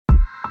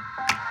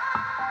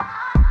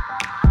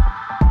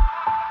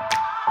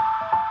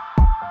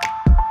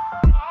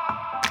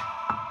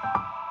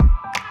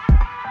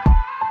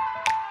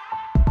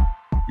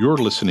You're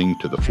listening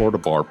to the Florida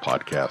Bar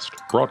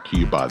Podcast, brought to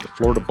you by the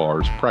Florida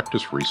Bar's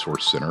Practice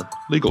Resource Center,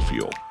 Legal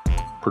Fuel,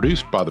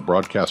 produced by the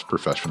broadcast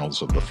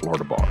professionals of the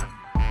Florida Bar.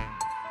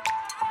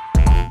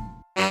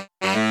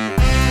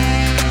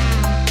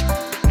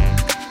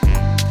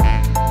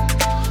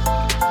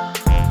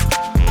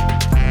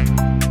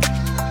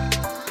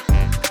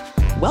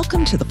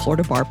 Welcome to the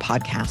Florida Bar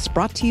Podcast,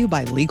 brought to you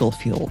by Legal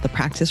Fuel, the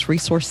Practice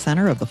Resource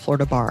Center of the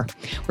Florida Bar.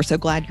 We're so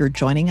glad you're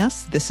joining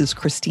us. This is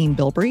Christine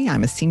Bilbrey.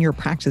 I'm a Senior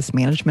Practice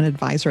Management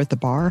Advisor at the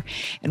Bar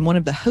and one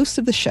of the hosts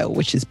of the show,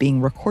 which is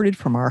being recorded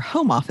from our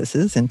home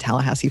offices in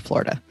Tallahassee,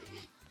 Florida.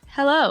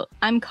 Hello,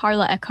 I'm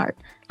Carla Eckhart.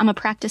 I'm a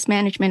Practice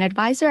Management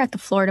Advisor at the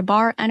Florida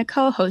Bar and a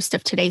co-host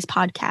of today's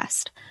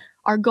podcast.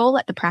 Our goal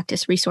at the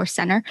Practice Resource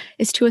Center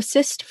is to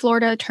assist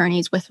Florida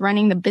attorneys with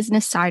running the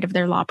business side of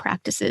their law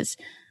practices.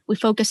 We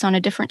focus on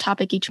a different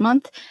topic each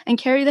month and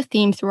carry the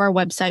theme through our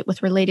website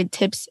with related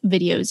tips,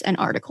 videos, and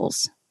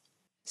articles.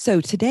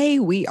 So today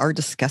we are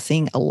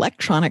discussing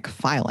electronic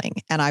filing,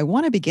 and I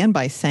want to begin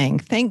by saying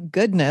thank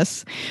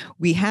goodness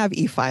we have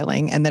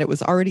e-filing and that it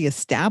was already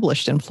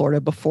established in Florida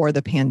before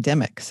the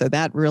pandemic. So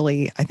that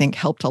really, I think,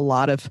 helped a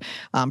lot of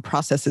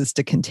processes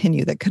to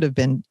continue that could have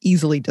been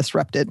easily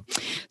disrupted.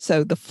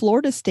 So the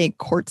Florida state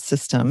court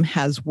system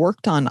has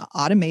worked on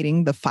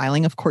automating the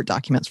filing of court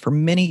documents for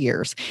many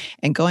years.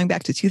 And going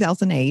back to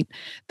 2008,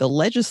 the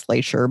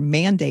legislature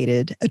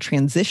mandated a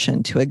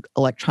transition to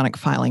electronic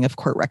filing of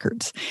court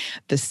records.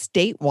 The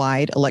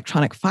statewide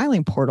electronic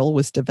filing portal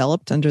was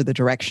developed under the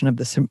direction of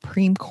the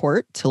Supreme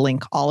Court to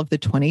link all of the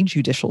 20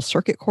 judicial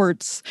circuit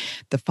courts,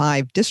 the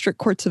 5 district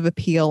courts of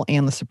appeal,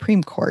 and the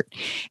Supreme Court.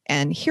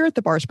 And here at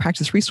the Bar's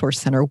Practice Resource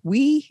Center,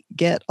 we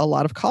get a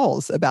lot of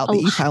calls about the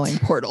e-filing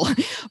portal.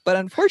 But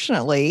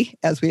unfortunately,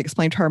 as we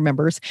explained to our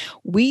members,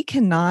 we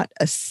cannot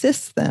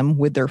assist them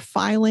with their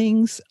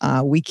filings.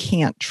 We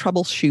can't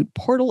troubleshoot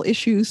portal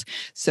issues.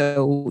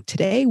 So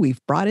today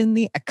we've brought in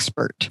the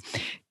expert.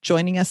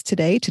 Joining us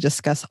today to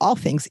discuss all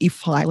things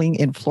e-filing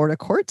in Florida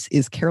courts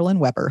is Carolyn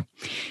Weber.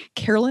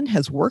 Carolyn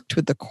has worked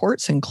with the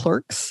courts and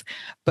clerks,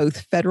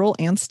 both federal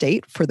and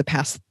state, for the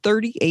past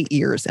 38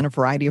 years in a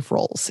variety of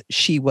roles.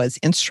 She was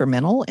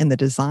instrumental in the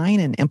design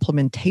and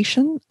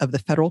implementation of the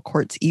federal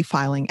courts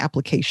e-filing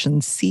application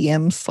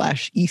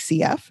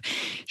CM/ECF.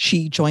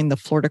 She joined the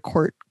Florida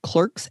Court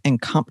Clerks and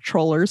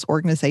Comptrollers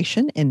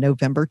Organization in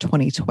November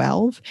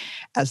 2012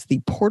 as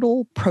the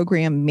Portal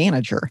Program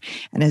Manager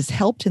and has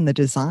helped in the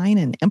design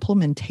and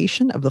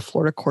implementation of the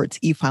Florida Courts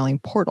e-filing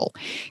portal.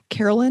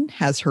 Carolyn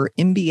has her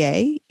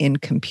MBA in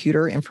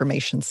Computer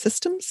Information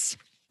Systems.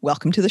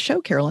 Welcome to the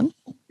show, Carolyn.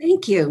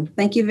 Thank you.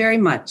 Thank you very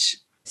much.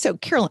 So,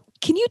 Carolyn,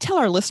 can you tell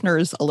our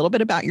listeners a little bit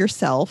about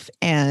yourself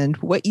and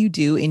what you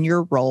do in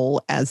your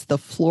role as the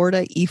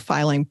Florida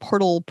e-filing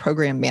portal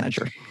program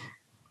manager?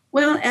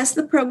 Well, as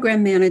the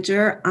program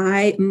manager,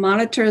 I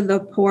monitor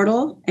the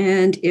portal,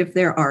 and if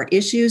there are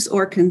issues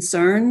or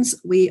concerns,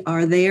 we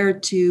are there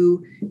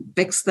to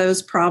fix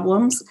those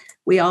problems.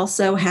 We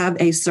also have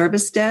a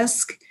service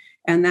desk,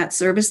 and that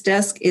service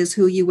desk is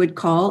who you would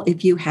call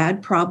if you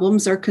had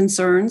problems or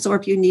concerns, or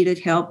if you needed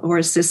help or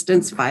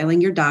assistance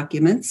filing your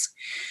documents.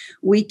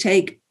 We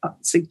take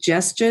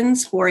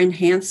suggestions for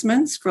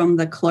enhancements from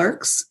the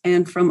clerks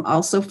and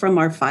also from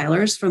our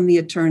filers, from the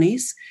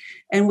attorneys.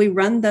 And we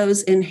run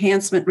those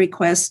enhancement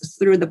requests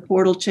through the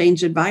Portal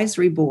Change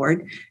Advisory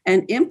Board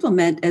and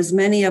implement as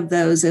many of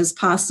those as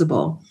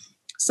possible.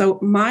 So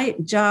my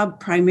job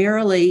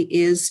primarily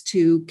is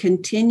to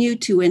continue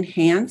to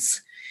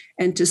enhance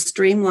and to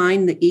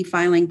streamline the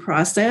e-filing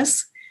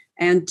process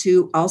and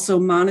to also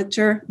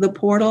monitor the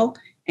portal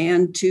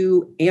and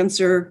to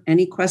answer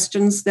any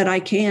questions that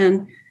I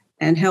can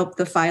and help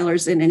the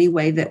filers in any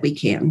way that we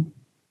can.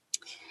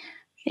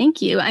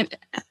 Thank you.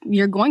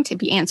 You're going to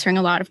be answering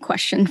a lot of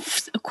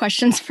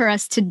questions for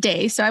us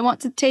today. So I want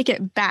to take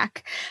it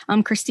back.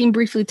 Christine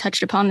briefly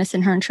touched upon this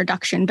in her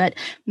introduction, but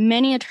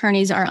many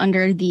attorneys are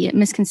under the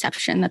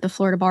misconception that the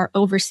Florida Bar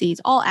oversees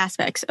all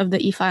aspects of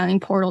the e-filing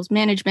portal's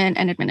management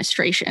and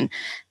administration.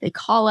 They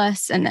call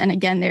us, and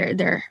again,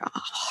 they're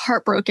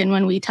heartbroken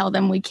when we tell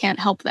them we can't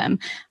help them.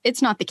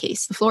 It's not the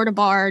case. The Florida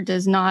Bar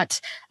does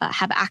not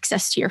have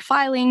access to your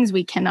filings.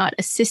 We cannot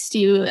assist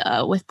you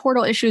with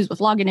portal issues, with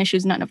login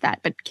issues, none of that.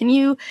 But can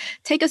you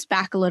take us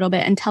back a little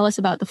bit and tell us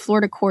about the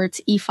Florida Courts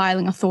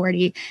e-filing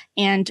authority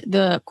and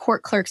the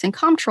court clerks and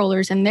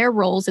comptrollers and their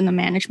roles in the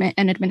management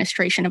and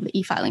administration of the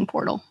e-filing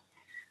portal?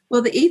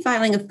 Well, the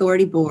e-filing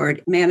authority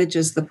board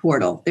manages the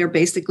portal. They're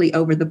basically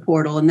over the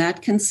portal, and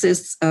that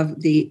consists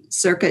of the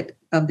circuit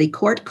of the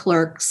court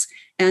clerks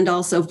and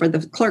also for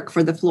the clerk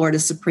for the Florida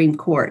Supreme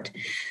Court.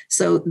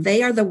 So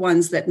they are the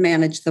ones that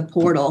manage the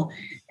portal,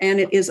 and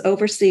it is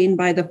overseen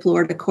by the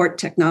Florida Court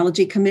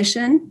Technology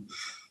Commission.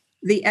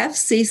 The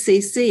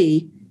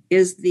FCCC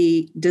is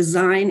the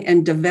design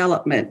and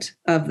development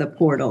of the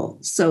portal.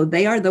 So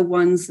they are the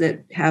ones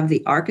that have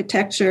the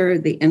architecture,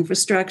 the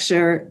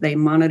infrastructure, they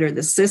monitor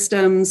the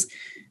systems.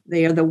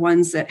 They are the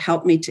ones that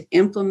help me to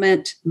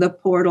implement the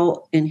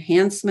portal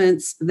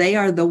enhancements. They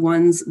are the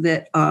ones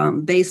that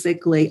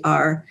basically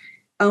are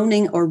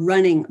owning or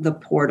running the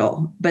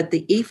portal, but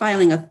the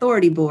e-filing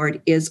authority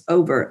board is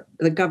over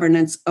the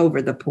governance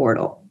over the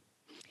portal.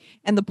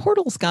 And the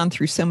portal's gone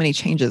through so many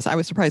changes. I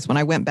was surprised when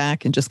I went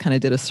back and just kind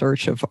of did a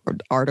search of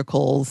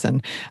articles,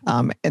 and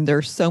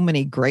there's so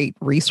many great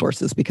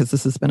resources because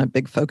this has been a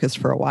big focus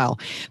for a while.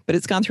 But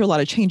it's gone through a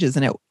lot of changes.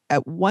 And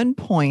at one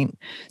point,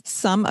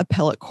 some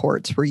appellate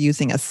courts were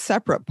using a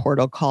separate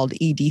portal called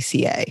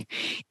EDCA.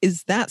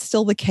 Is that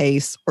still the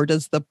case, or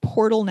does the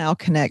portal now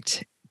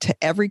connect to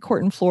every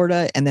court in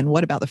Florida? And then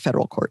what about the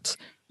federal courts?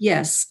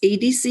 Yes,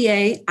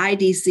 EDCA,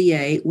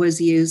 IDCA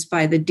was used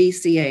by the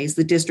DCAs,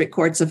 the District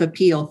Courts of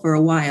Appeal, for a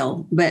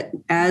while. But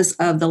as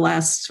of the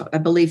last, I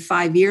believe,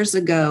 5 years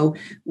ago,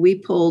 we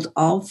pulled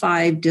all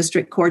 5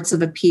 District Courts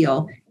of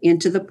Appeal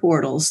into the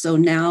portal. So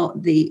now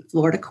the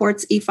Florida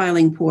Courts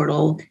e-filing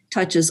portal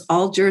touches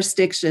all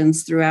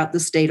jurisdictions throughout the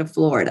state of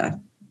Florida.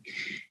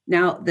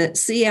 Now, the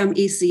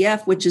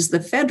CMECF, which is the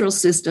federal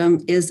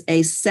system, is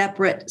a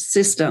separate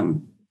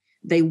system.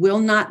 They will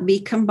not be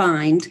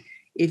combined.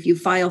 If you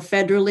file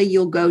federally,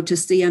 you'll go to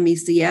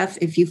CMECF.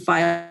 If you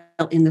file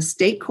in the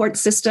state court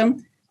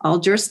system, all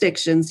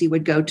jurisdictions, you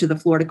would go to the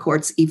Florida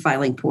Courts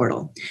e-filing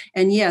portal.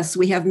 And yes,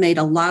 we have made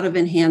a lot of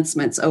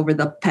enhancements over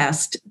the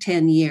past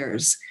 10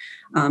 years.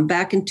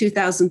 Back in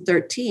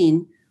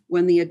 2013,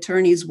 when the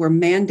attorneys were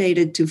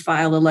mandated to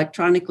file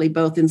electronically,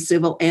 both in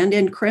civil and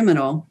in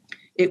criminal,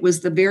 it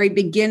was the very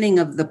beginning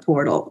of the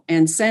portal.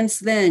 And since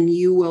then,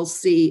 you will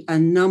see a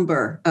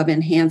number of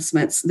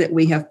enhancements that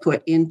we have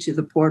put into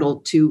the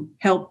portal to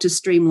help to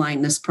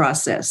streamline this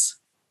process.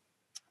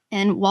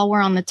 And while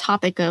we're on the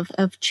topic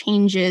of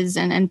changes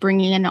and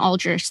bringing in all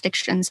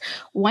jurisdictions,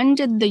 when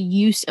did the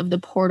use of the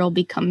portal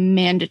become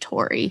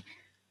mandatory?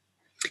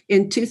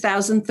 In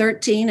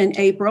 2013, in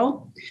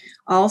April,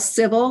 all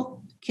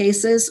civil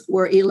cases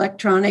were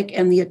electronic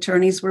and the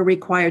attorneys were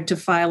required to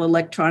file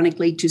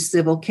electronically to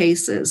civil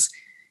cases.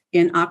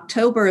 In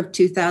October of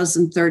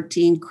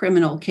 2013,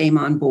 criminal came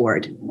on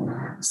board.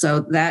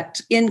 So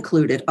that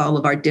included all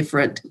of our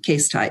different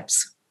case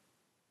types.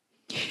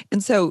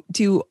 And so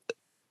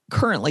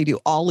currently, do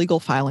all legal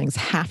filings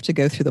have to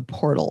go through the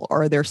portal?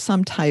 Or are there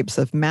some types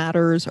of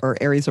matters or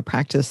areas of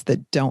practice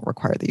that don't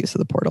require the use of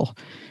the portal?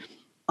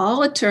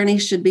 All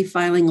attorneys should be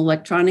filing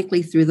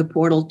electronically through the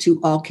portal to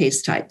all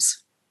case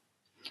types.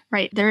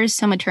 Right. There is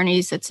some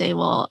attorneys that say,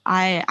 well,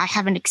 I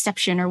have an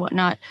exception or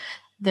whatnot.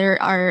 There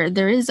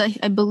is,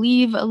 I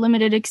believe, a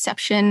limited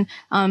exception,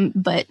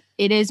 but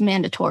it is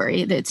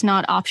mandatory. It's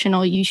not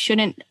optional. You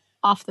shouldn't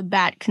off the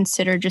bat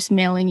consider just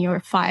mailing your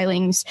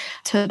filings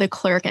to the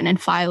clerk and then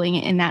filing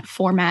it in that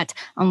format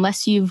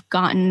unless you've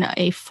gotten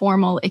a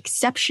formal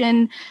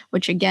exception,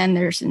 which again,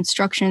 there's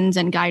instructions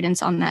and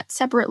guidance on that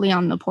separately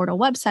on the portal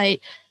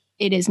website.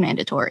 It is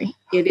mandatory.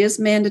 It is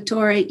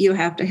mandatory. You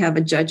have to have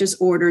a judge's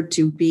order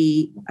to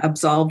be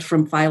absolved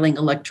from filing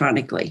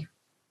electronically.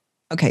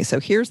 Okay, so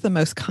here's the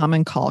most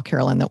common call,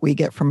 Carolyn, that we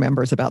get from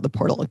members about the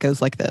portal. It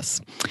goes like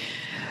this.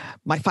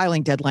 My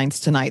filing deadline's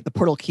tonight. The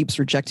portal keeps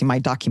rejecting my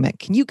document.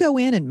 Can you go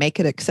in and make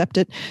it accept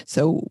it?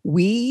 So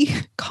we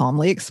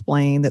calmly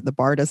explain that the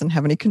bar doesn't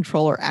have any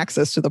control or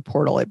access to the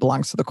portal. It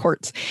belongs to the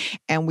courts.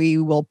 And we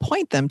will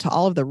point them to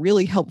all of the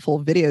really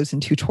helpful videos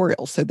and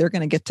tutorials. So they're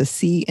going to get to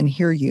see and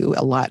hear you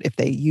a lot if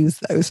they use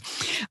those.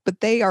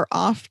 But they are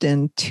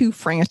often too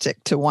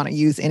frantic to want to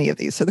use any of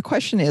these. So the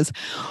question is,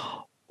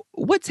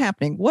 what's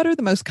happening? What are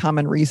the most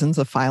common reasons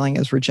a filing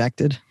is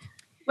rejected?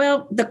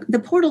 Well, the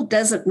portal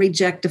doesn't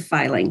reject a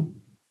filing.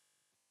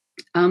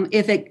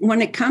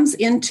 When it comes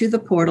into the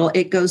portal,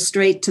 it goes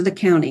straight to the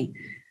county.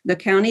 The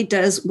county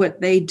does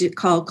what they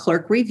call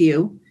clerk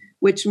review,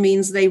 which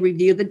means they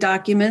review the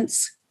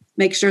documents,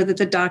 make sure that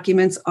the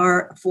documents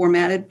are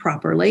formatted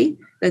properly,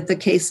 that the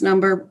case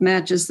number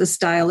matches the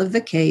style of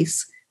the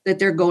case, that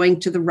they're going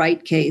to the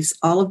right case,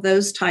 all of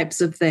those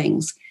types of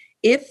things.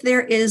 If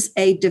there is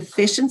a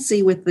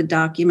deficiency with the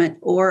document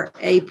or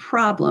a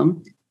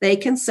problem, they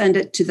can send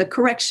it to the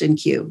correction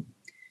queue.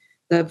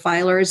 The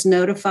filer is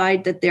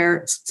notified that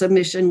their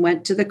submission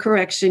went to the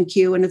correction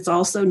queue, and it's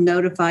also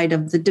notified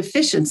of the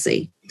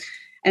deficiency.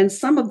 And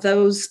some of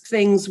those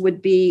things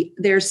would be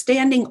their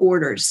standing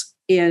orders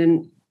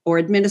or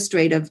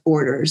administrative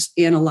orders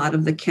in a lot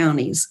of the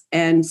counties.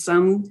 And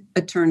some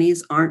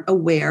attorneys aren't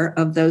aware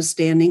of those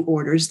standing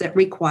orders that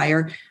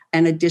require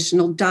an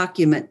additional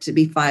document to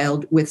be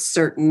filed with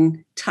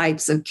certain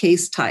types of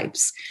case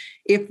types.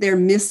 If they're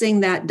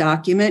missing that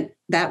document,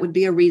 that would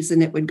be a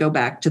reason it would go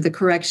back to the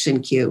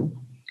correction queue.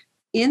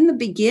 In the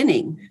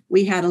beginning,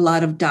 we had a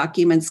lot of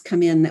documents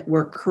come in that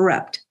were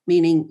corrupt,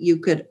 meaning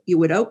you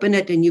would open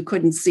it and you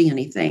couldn't see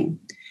anything.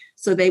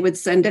 So they would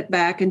send it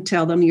back and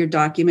tell them your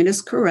document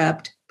is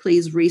corrupt.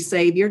 Please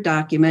resave your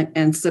document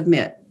and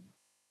submit.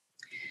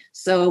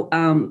 So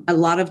a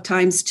lot of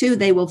times, too,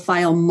 they will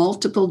file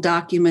multiple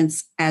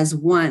documents as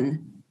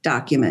one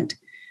document.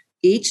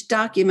 Each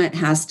document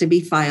has to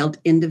be filed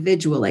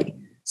individually.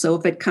 So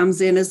if it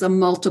comes in as a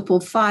multiple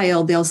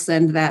file, they'll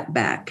send that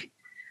back.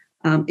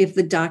 If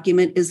the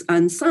document is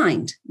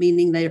unsigned,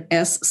 meaning their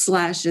S/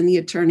 and the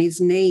attorney's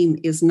name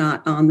is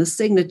not on the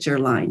signature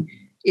line,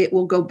 it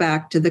will go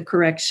back to the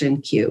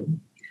correction queue.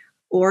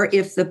 Or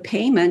if the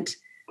payment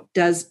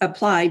does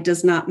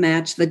not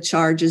match the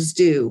charges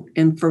due.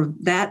 And for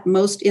that,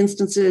 most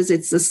instances,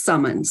 it's a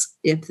summons.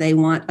 If they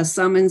want a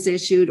summons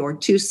issued or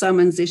 2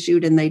 summons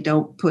issued and they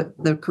don't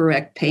put the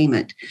correct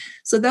payment.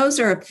 So those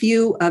are a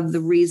few of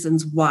the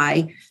reasons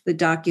why the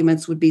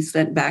documents would be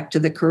sent back to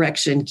the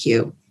correction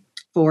queue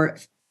for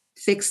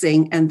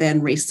fixing and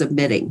then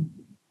resubmitting.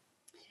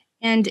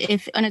 And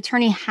if an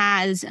attorney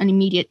has an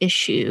immediate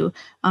issue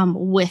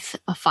with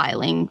a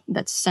filing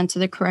that's sent to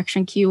the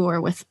correction queue or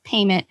with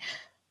payment,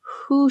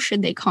 who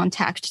should they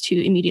contact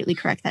to immediately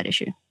correct that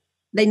issue?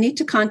 They need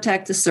to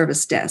contact the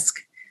service desk.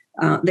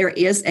 There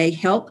is a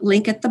help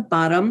link at the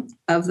bottom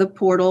of the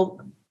portal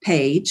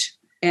page,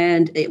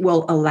 and it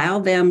will allow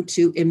them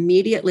to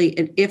immediately,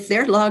 if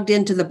they're logged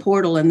into the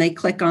portal and they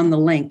click on the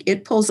link,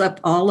 it pulls up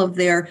all of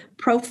their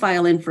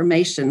profile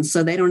information,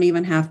 so they don't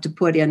even have to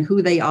put in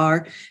who they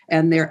are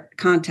and their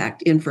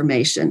contact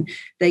information.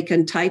 They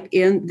can type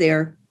in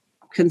their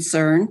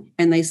concern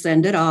and they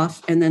send it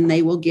off, and then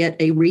they will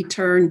get a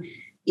return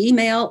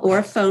email or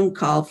a phone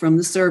call from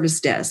the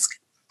service desk.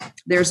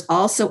 There's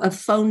also a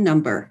phone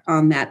number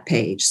on that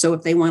page. So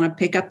if they want to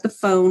pick up the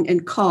phone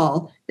and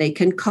call, they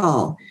can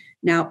call.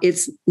 Now,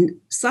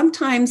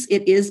 sometimes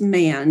it is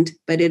manned,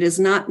 but it is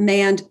not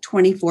manned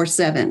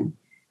 24/7.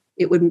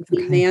 It would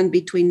be manned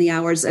between the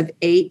hours of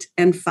 8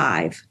 and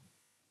 5.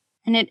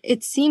 And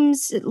it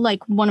seems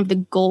like one of the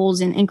goals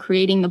in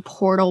creating the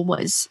portal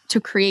was to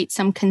create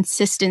some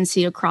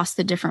consistency across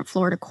the different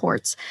Florida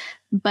courts.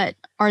 But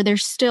are there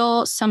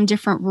still some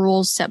different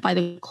rules set by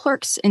the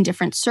clerks in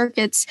different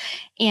circuits?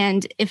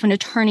 And if an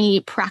attorney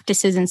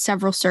practices in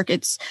several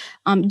circuits,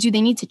 do they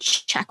need to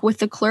check with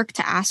the clerk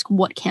to ask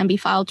what can be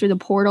filed through the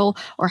portal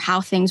or how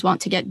things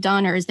want to get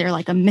done? Or is there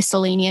like a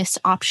miscellaneous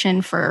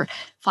option for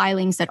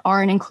filings that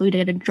aren't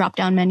included in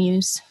drop-down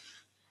menus?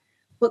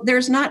 Well,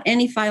 there's not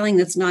any filing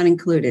that's not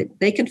included.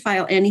 They can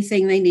file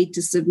anything they need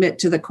to submit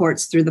to the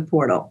courts through the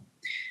portal.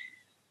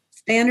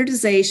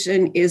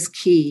 Standardization is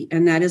key,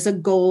 and that is a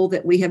goal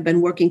that we have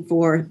been working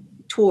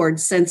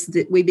towards since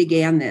we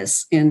began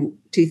this in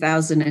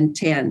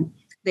 2010.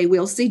 They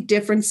will see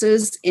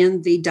differences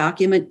in the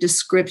document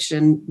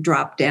description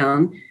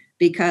drop-down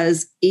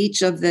because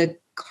each of the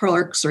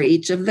clerks or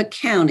each of the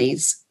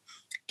counties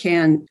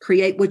can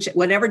create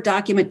whatever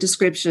document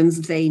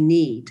descriptions they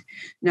need.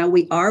 Now,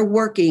 we are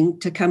working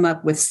to come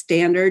up with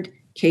standard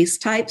case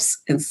types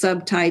and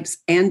subtypes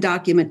and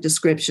document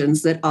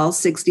descriptions that all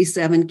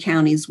 67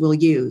 counties will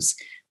use.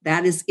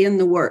 That is in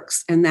the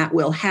works, and that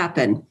will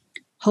happen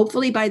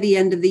hopefully by the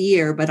end of the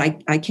year, but I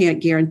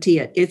can't guarantee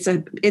it.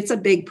 It's a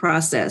big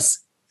process.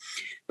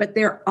 But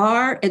there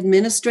are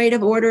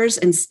administrative orders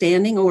and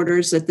standing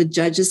orders that the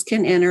judges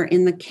can enter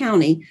in the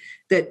county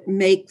that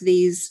make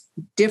these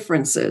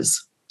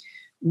differences.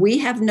 We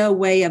have no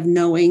way of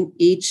knowing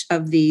each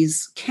of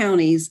these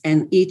counties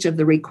and each of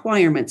the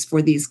requirements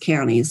for these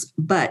counties.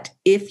 But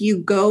if you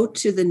go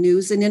to the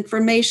news and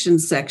information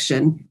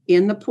section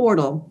in the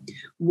portal,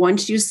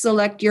 once you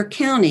select your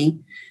county,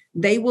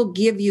 they will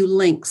give you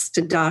links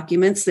to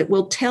documents that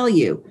will tell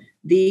you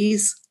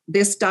this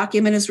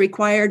document is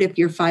required if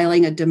you're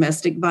filing a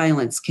domestic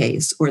violence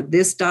case, or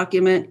this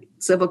document,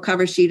 civil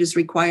cover sheet, is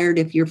required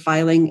if you're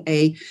filing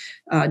a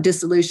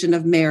dissolution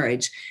of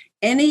marriage.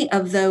 Any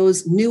of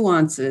those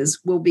nuances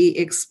will be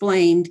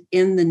explained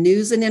in the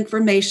news and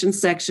information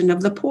section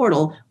of the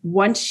portal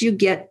once you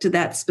get to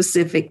that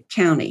specific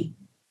county.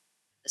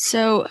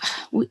 So,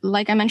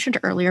 like I mentioned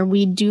earlier,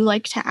 we do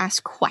like to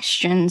ask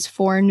questions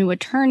for new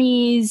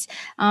attorneys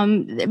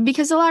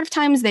because a lot of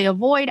times they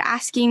avoid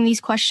asking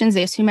these questions.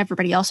 They assume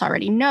everybody else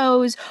already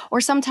knows, or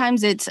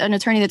sometimes it's an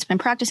attorney that's been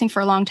practicing for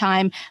a long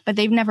time, but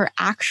they've never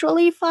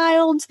actually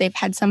filed. They've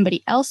had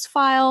somebody else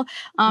file.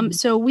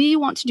 So we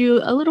want to do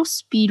a little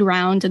speed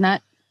round, and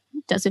that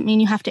doesn't mean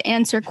you have to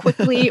answer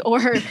quickly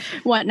or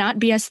whatnot,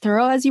 be as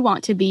thorough as you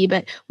want to be,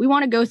 but we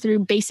want to go through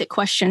basic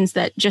questions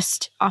that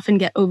just often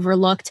get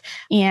overlooked.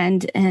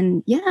 And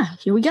yeah,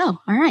 here we go.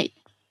 All right.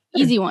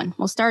 Easy one.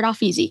 We'll start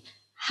off easy.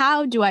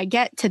 How do I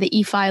get to the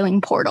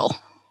e-filing portal?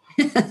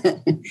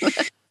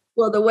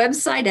 Well, the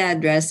website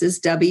address is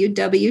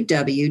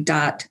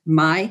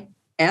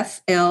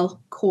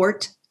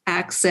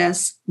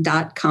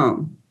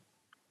www.myflcourtaccess.com.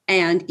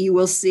 And you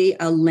will see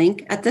a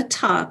link at the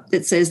top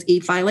that says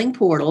e-filing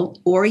portal,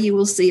 or you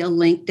will see a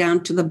link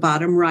down to the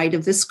bottom right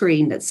of the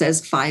screen that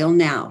says file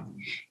now.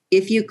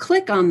 If you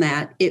click on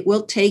that, it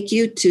will take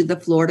you to the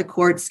Florida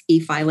Courts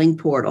e-filing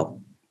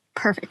portal.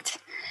 Perfect.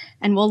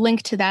 And we'll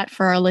link to that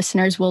for our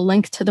listeners. We'll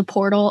link to the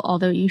portal,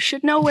 although you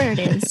should know where it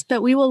is,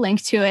 but we will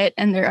link to it.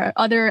 And there are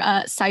other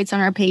sites on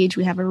our page.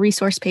 We have a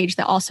resource page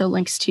that also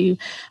links to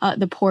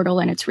the portal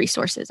and its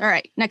resources. All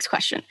right, next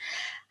question.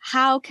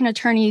 How can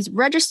attorneys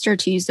register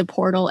to use the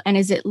portal, and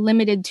is it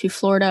limited to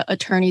Florida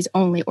attorneys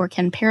only, or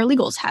can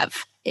paralegals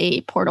have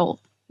a portal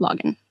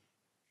login?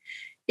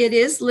 It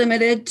is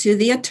limited to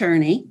the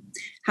attorney.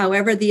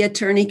 However, the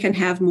attorney can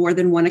have more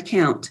than one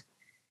account.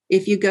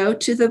 If you go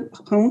to the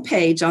home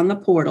page on the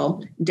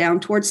portal, down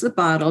towards the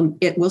bottom,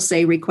 it will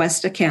say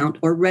request account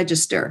or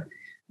register.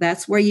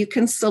 That's where you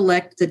can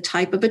select the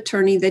type of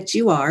attorney that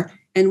you are.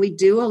 And we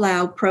do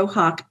allow Pro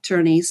Hoc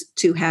attorneys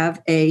to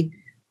have a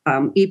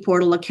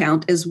ePortal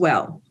account as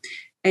well.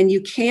 And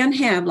you can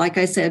have, like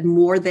I said,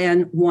 more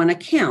than one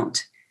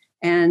account.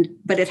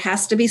 But it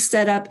has to be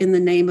set up in the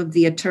name of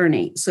the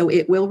attorney. So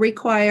it will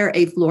require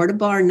a Florida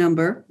bar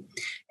number.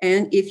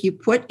 And if you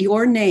put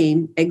your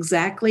name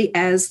exactly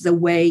as the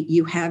way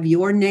you have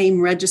your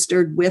name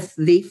registered with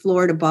the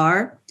Florida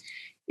bar,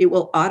 it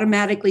will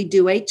automatically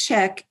do a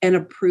check and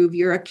approve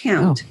your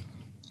account. Oh.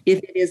 If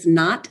it is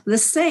not the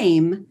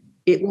same,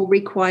 it will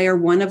require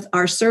one of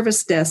our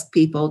service desk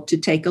people to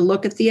take a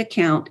look at the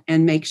account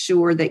and make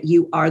sure that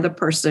you are the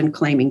person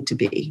claiming to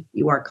be.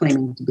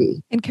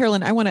 And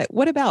Carolyn,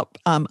 what about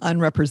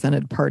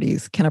unrepresented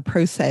parties? Can a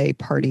pro se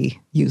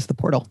party use the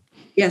portal?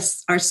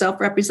 Yes, our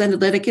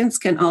self-represented litigants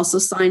can also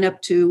sign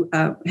up to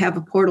have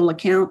a portal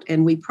account,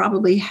 and we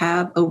probably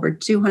have over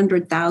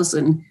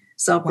 200,000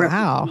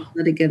 self-represented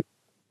litigants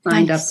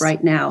signed up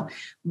right now,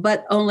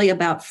 but only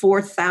about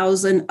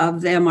 4,000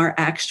 of them are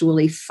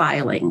actually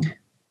filing.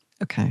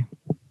 Okay.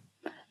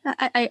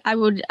 I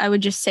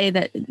would just say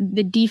that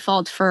the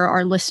default for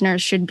our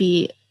listeners should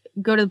be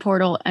go to the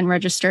portal and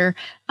register.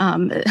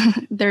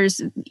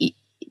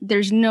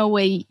 There's no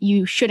way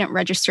you shouldn't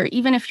register,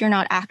 even if you're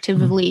not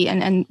actively,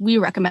 and we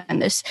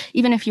recommend this,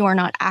 even if you are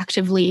not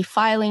actively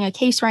filing a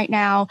case right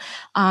now,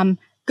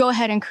 go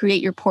ahead and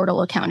create your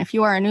portal account. If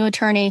you are a new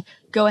attorney,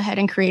 go ahead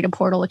and create a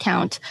portal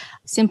account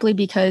simply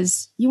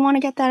because you want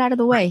to get that out of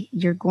the way.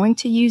 You're going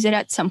to use it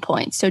at some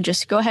point. So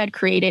just go ahead,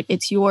 create it.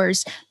 It's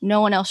yours.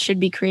 No one else should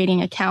be creating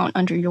an account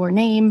under your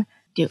name.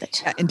 Do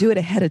it. And do it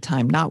ahead of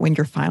time, not when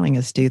your filing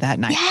is due that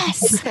night.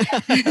 Yes.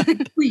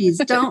 Please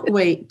don't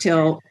wait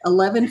till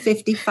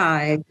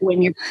 11:55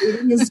 when your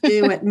meeting is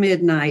due at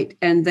midnight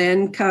and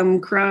then come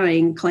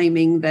crying,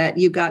 claiming that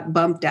you got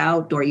bumped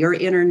out or your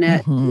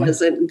internet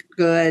wasn't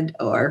good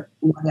or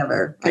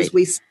whatever. Because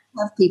we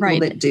have people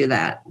that do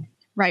that.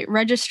 Right.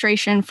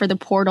 Registration for the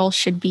portal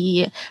should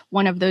be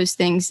one of those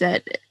things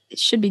that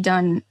should be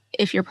done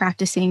if you're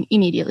practicing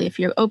immediately. If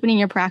you're opening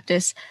your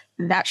practice,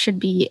 that should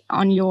be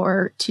on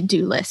your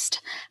to-do list.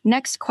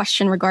 Next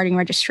question regarding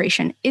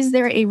registration. Is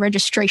there a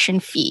registration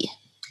fee?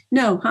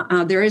 No,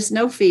 there is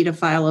no fee to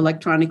file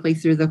electronically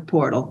through the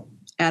portal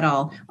at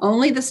all.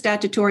 Only the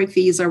statutory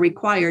fees are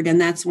required,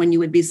 and that's when you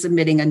would be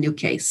submitting a new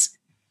case.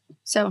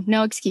 So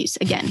no excuse.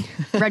 Again,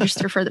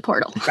 register for the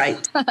portal.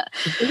 Right. As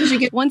soon as you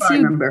get the bar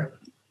number.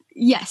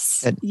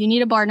 Yes, you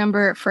need a bar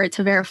number for it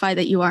to verify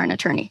that you are an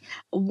attorney.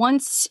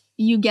 Once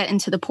you get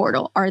into the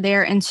portal, are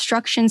there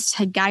instructions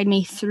to guide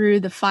me through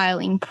the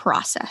filing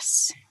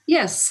process?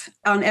 Yes.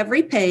 On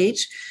every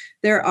page,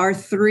 there are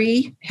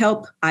 3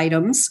 help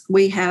items.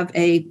 We have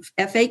a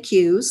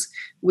FAQs,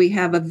 we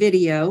have a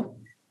video,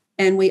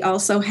 and we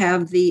also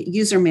have the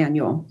user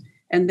manual,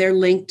 and they're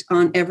linked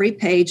on every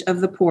page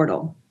of the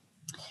portal.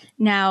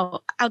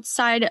 Now,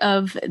 outside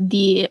of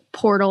the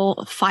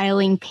portal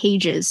filing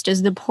pages,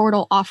 does the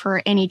portal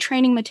offer any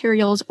training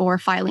materials or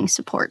filing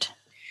support?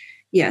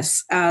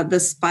 Yes,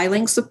 this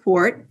filing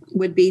support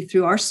would be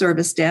through our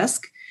service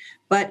desk.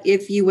 But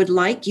if you would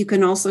like, you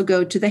can also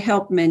go to the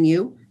help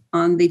menu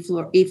on the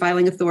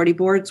E-Filing Authority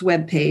Board's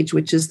webpage,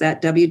 which is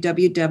that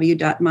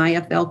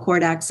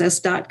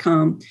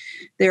www.myflcourtaccess.com.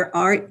 There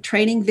are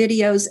training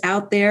videos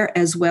out there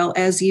as well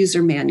as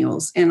user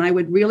manuals. And I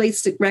would really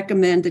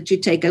recommend that you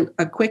take a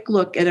quick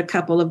look at a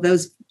couple of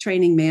those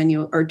training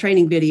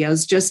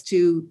videos just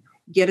to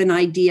get an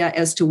idea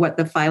as to what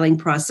the filing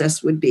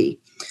process would be.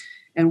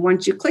 And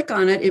once you click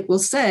on it, it will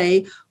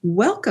say,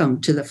 "Welcome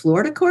to the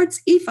Florida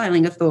Courts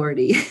E-Filing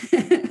Authority,"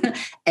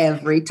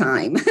 every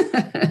time.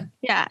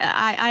 Yeah,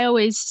 I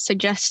always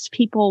suggest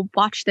people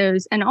watch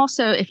those. And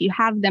also, if you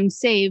have them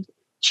saved,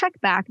 check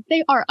back.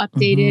 They are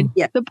updated.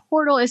 Yeah. The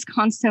portal is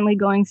constantly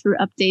going through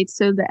updates.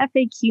 So the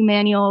FAQ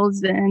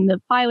manuals and the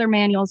filer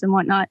manuals and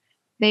whatnot,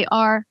 they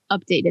are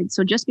updated.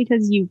 So just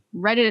because you've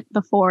read it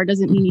before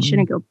doesn't mean you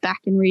shouldn't go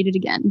back and read it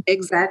again.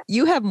 Exactly.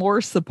 You have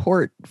more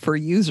support for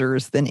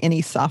users than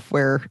any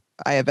software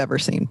I have ever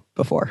seen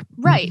before.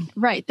 Right.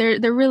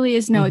 There really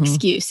is no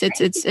excuse.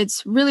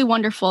 It's really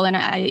wonderful.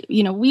 And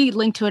we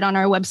link to it on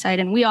our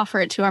website and we offer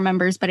it to our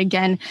members. But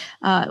again,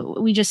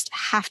 we just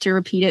have to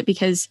repeat it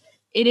because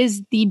it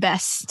is the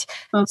best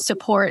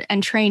support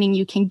and training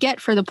you can get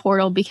for the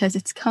portal because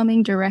it's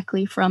coming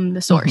directly from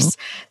the source.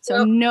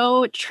 So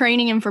no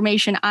training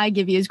information I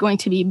give you is going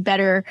to be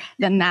better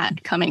than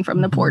that coming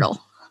from the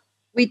portal.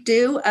 We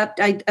do. I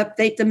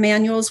update the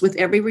manuals with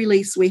every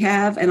release we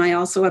have, and I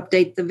also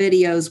update the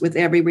videos with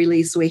every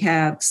release we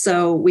have.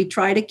 So we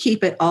try to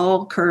keep it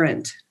all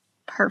current.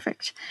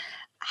 Perfect.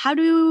 How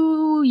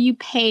do you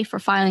pay for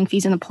filing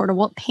fees in the portal?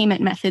 What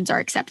payment methods are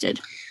accepted?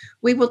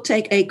 We will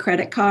take a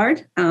credit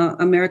card,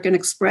 American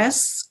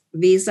Express,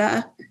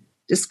 Visa,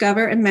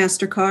 Discover, and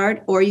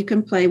MasterCard, or you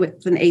can pay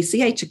with an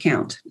ACH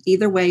account.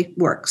 Either way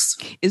works.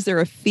 Is there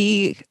a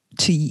fee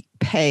to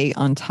pay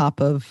on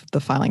top of the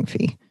filing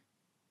fee?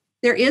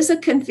 There is a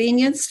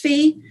convenience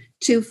fee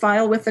to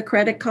file with the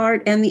credit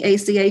card and the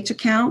ACH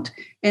account,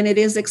 and it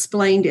is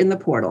explained in the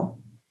portal.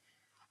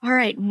 All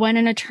right. When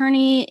an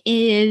attorney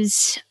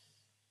is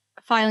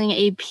filing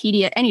a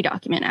PDF, any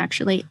document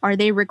actually, are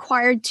they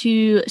required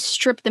to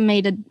strip the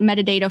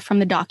metadata from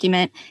the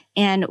document?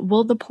 And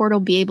will the portal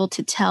be able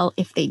to tell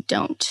if they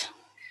don't?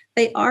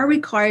 They are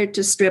required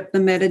to strip the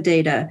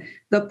metadata.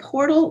 The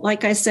portal,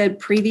 like I said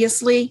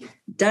previously,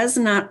 does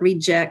not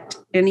reject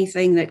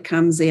anything that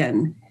comes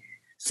in.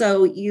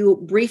 So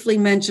you briefly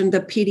mentioned the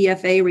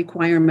PDFA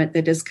requirement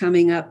that is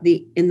coming up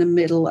in the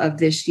middle of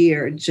this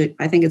year.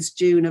 I think it's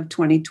June of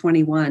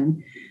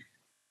 2021.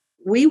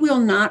 We will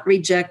not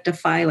reject a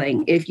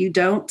filing. If you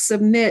don't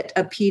submit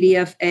a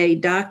PDFA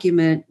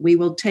document, we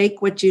will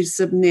take what you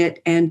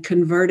submit and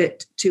convert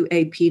it to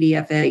a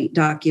PDFA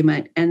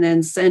document and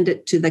then send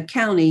it to the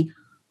county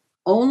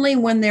only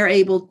when they're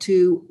able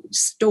to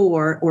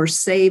store or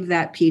save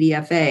that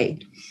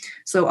PDFA.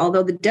 So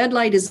although the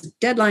deadline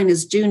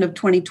is June of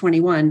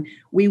 2021,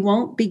 we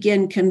won't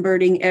begin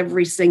converting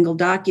every single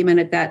document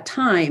at that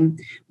time.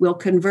 We'll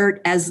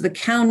convert as the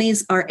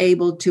counties are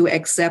able to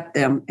accept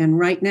them. And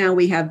right now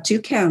we have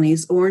 2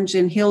 counties, Orange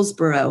and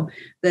Hillsborough,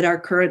 that are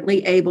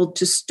currently able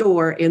to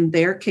store in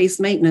their case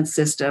maintenance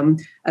system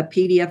a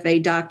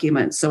PDFA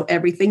document. So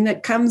everything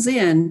that comes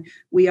in,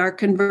 we are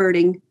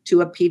converting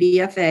to a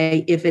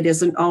PDFA if it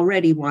isn't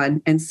already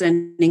one, and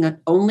sending it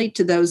only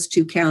to those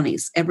 2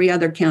 counties. Every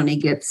other county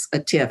gets a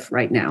TIF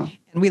right now.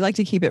 And we like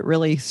to keep it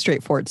really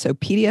straightforward. So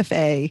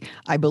PDFA,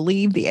 I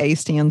believe the A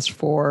stands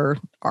for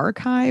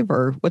archive,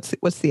 or what's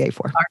the A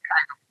for? Archive.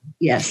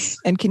 Yes.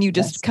 And can you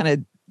just kind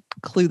of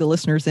clue the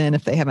listeners in,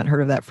 if they haven't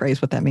heard of that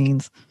phrase, what that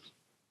means?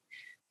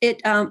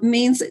 It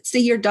means,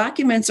 your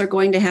documents are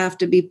going to have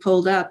to be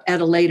pulled up at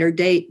a later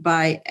date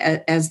by,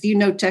 as you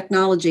know,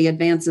 technology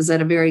advances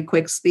at a very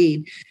quick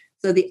speed.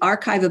 So the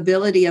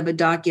archivability of a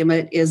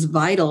document is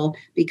vital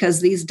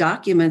because these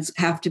documents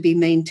have to be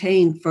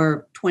maintained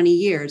for 20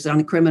 years on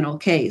a criminal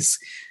case.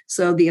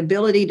 So the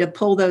ability to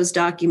pull those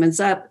documents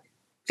up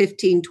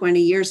 15,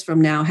 20 years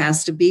from now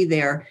has to be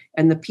there.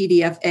 And the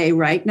PDFA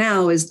right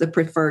now is the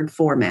preferred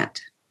format.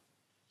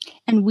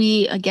 And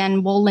we,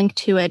 again, will link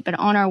to it, but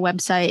on our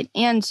website,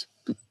 and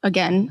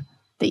again,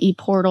 the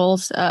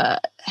ePortals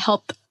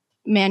help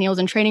manuals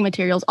and training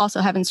materials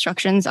also have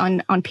instructions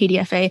on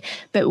PDFA,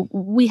 but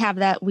we have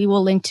that. We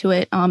will link to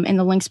it in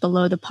the links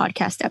below the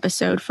podcast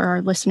episode for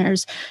our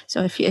listeners.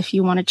 So if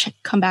you want to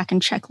come back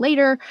and check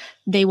later,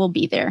 they will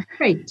be there.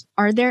 Great.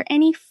 Are there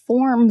any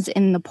forms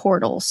in the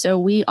portal? So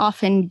we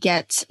often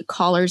get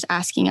callers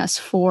asking us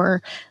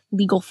for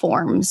legal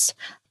forms.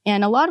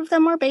 And a lot of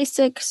them are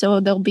basic, so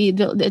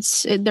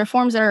they're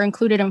forms that are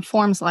included in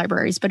forms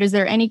libraries. But is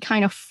there any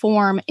kind of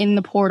form in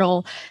the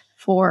portal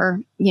for,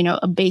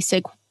 a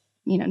basic,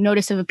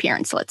 notice of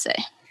appearance, let's say?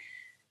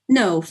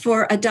 No,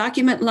 for a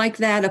document like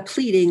that, a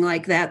pleading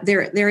like that,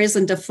 there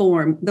isn't a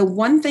form. The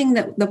one thing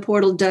that the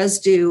portal does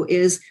do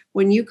is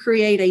when you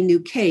create a new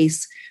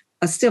case,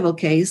 a civil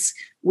case,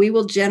 we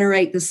will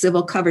generate the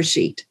civil cover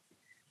sheet.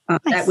 Nice.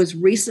 That was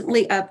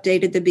recently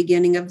updated the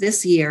beginning of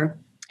this year.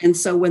 And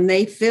so when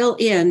they fill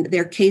in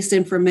their case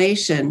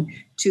information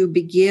to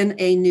begin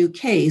a new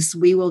case,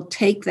 we will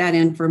take that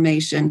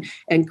information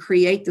and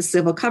create the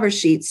civil cover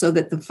sheet so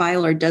that the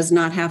filer does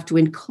not have to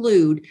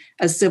include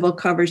a civil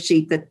cover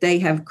sheet that they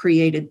have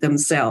created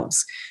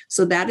themselves.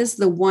 So that is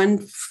the one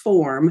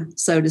form,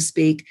 so to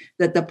speak,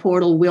 that the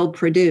portal will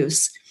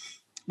produce.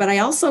 But I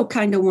also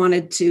kind of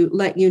wanted to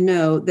let you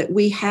know that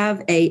we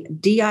have a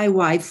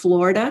DIY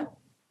Florida,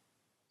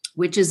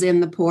 which is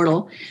in the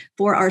portal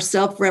for our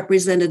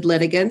self-represented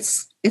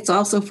litigants. It's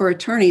also for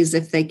attorneys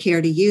if they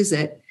care to use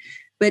it.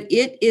 But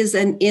it is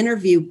an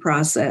interview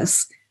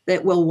process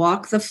that will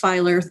walk the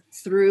filer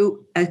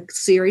through a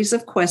series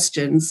of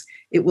questions.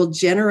 It will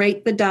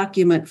generate the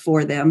document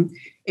for them.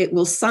 It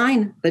will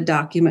sign the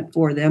document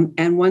for them.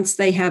 And once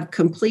they have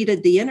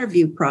completed the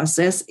interview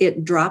process,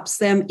 it drops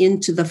them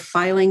into the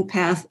filing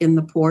path in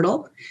the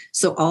portal.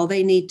 So all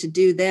they need to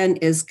do then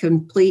is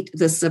complete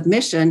the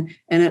submission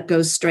and it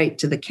goes straight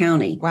to the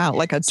county. Wow,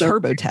 like a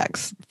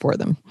TurboTax for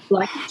them.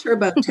 Like a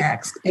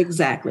TurboTax,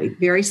 exactly.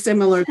 Very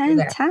similar to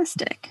that.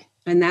 Fantastic.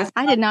 And that's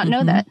I did not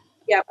know that.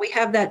 Yeah, we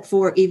have that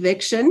for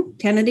eviction,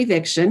 tenant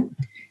eviction.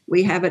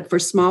 We have it for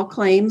small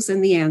claims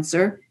and the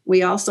answer.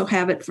 We also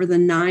have it for the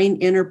 9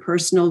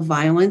 interpersonal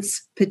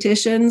violence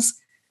petitions.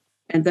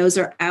 And those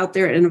are out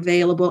there and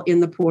available in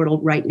the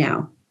portal right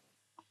now.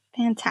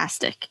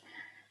 Fantastic.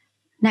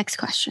 Next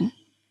question.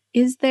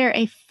 Is there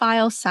a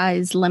file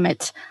size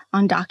limit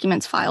on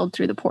documents filed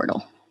through the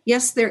portal?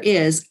 Yes, there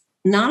is.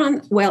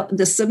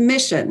 The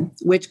submission,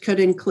 which could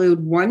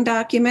include 1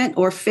 document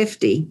or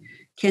 50,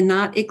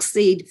 cannot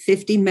exceed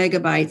 50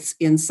 megabytes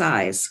in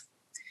size.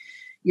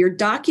 Your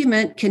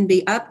document can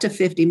be up to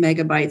 50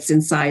 megabytes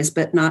in size,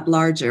 but not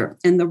larger.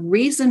 And the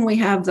reason we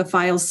have the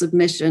file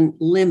submission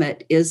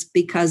limit is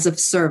because of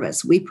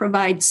service. We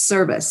provide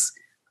service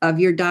of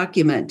your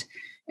document.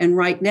 And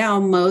right now,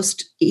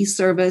 most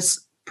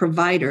e-service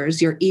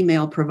providers, your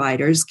email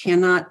providers,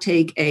 cannot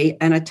take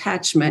an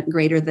attachment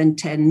greater than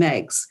 10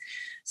 megs.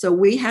 So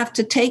we have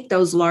to take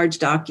those large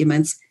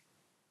documents,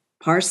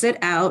 parse it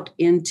out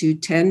into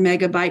 10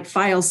 megabyte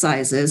file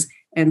sizes,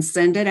 and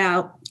send it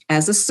out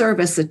as a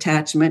service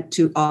attachment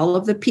to all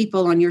of the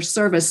people on your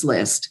service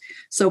list.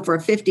 So for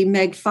a 50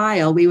 meg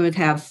file, we would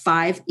have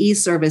 5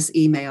 e-service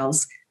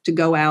emails to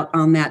go out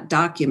on that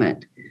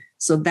document.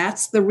 So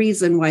that's the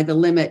reason why the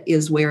limit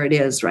is where it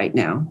is right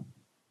now.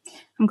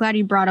 I'm glad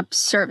you brought up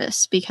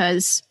service,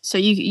 because so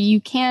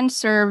you can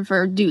serve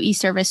or do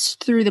e-service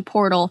through the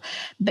portal,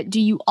 but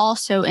do you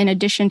also, in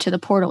addition to the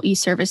portal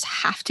e-service,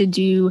 have to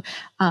do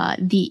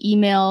the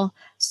email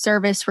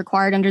service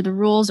required under the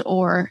rules,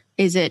 or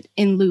is it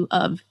in lieu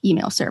of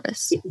email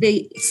service?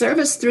 The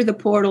service through the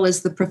portal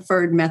is the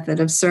preferred method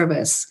of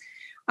service.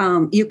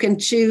 You can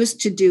choose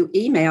to do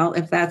email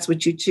if that's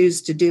what you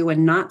choose to do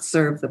and not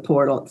serve the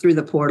portal through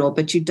the portal,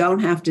 but you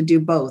don't have to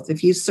do both.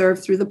 If you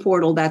serve through the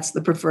portal, that's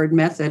the preferred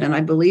method, and I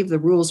believe the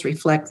rules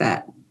reflect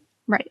that.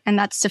 Right, and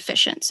that's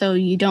sufficient. So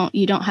you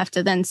don't have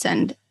to then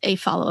send a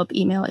follow-up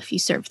email if you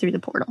serve through the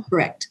portal.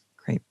 Correct.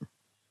 Great.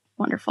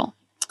 Wonderful.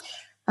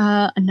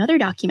 Another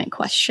document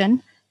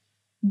question.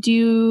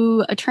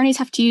 Do attorneys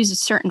have to use a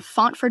certain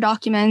font for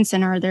documents,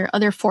 and are there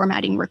other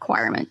formatting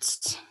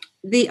requirements?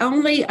 The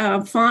only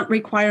font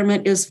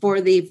requirement is for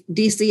the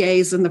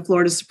DCAs in the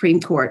Florida Supreme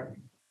Court,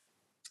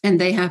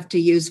 and they have to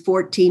use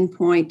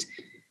 14-point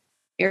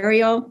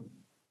Arial,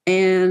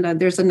 and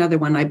there's another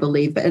one, I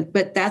believe,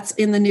 but that's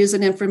in the news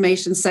and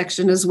information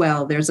section as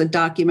well. There's a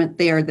document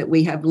there that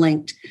we have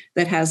linked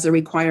that has the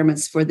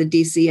requirements for the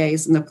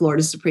DCAs in the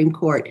Florida Supreme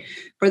Court.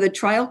 For the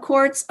trial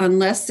courts,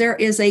 unless there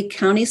is a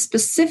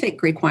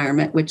county-specific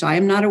requirement, which I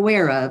am not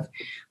aware of,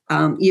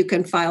 you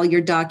can file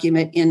your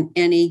document in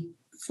any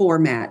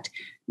format.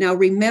 Now,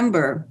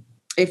 remember,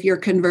 if you're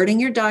converting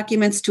your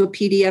documents to a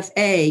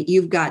PDF-A,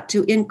 you've got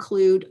to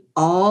include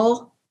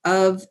all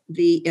of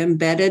the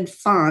embedded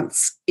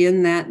fonts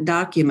in that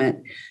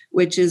document,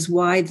 which is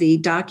why the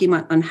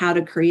document on how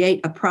to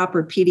create a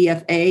proper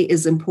PDF-A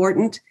is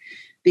important,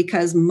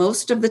 because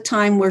most of the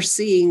time we're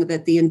seeing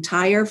that the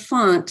entire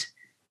font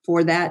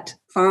for that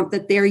font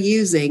that they're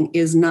using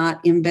is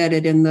not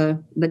embedded in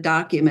the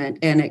document,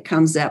 and it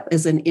comes up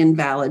as an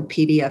invalid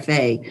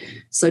PDF-A.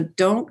 So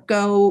don't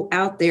go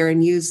out there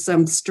and use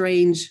some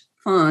strange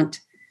font,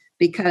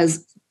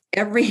 because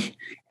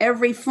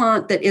every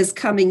font that is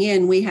coming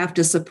in, we have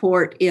to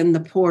support in the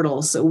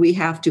portal. So we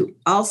have to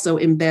also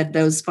embed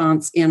those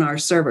fonts in our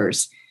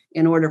servers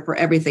in order for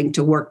everything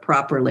to work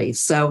properly.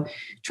 So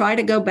try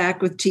to go back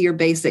to your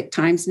basic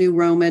Times New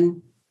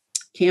Roman,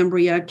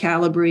 Cambria,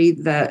 Calibri,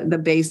 the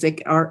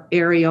basic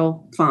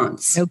Arial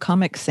fonts. No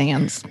Comic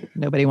Sans.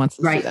 Nobody wants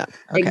to see that.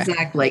 Okay.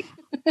 Exactly.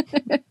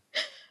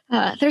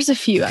 There's a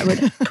few I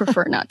would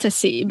prefer not to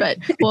see, but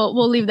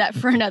we'll leave that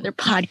for another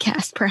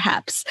podcast,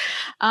 perhaps.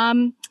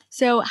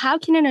 So how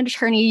can an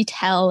attorney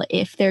tell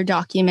if their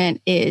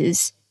document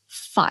is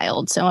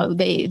filed? So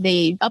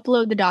they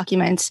upload the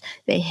documents,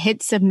 they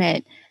hit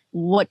submit.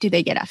 What do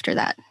they get after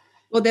that?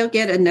 Well, they'll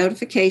get a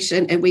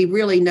notification, and we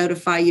really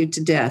notify you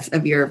to death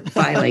of your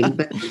filing,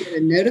 but you get a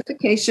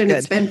notification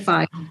it's been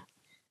filed,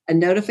 a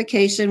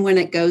notification when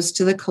it goes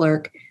to the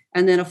clerk,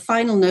 and then a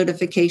final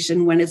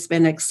notification when it's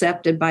been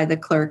accepted by the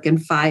clerk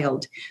and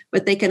filed.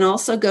 But they can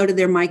also go to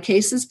their My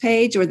Cases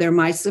page or their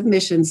My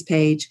Submissions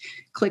page,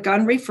 click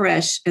on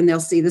refresh, and they'll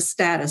see the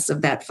status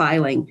of that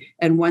filing.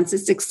 And once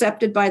it's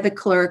accepted by the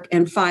clerk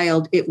and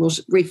filed, it will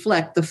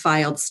reflect the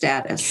filed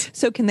status.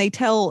 So can they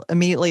tell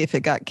immediately if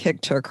it got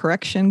kicked to a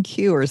correction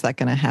queue, or is that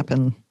going to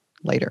happen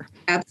later?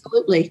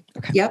 Absolutely.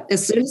 Okay. Yep.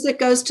 As soon as it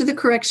goes to the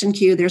correction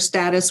queue, their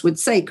status would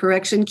say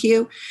correction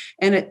queue,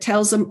 and it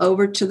tells them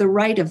over to the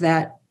right of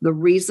that the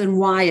reason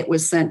why it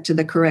was sent to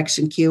the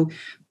correction queue.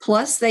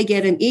 Plus, they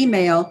get an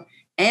email,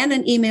 and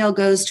an email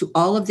goes to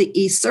all of the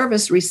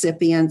e-service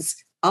recipients,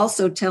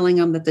 also telling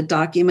them that the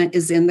document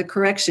is in the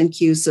correction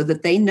queue so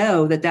that they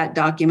know that that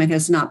document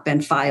has not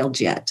been filed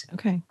yet.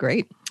 Okay,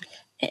 great.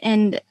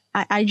 And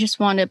I just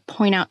want to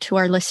point out to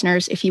our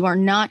listeners, if you are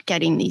not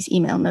getting these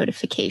email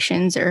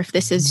notifications, or if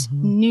this is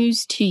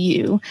news to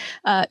you,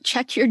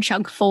 check your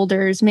junk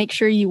folders, make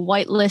sure you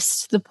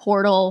whitelist the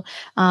portal,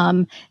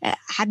 add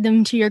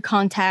them to your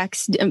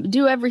contacts,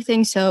 do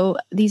everything so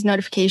these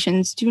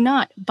notifications do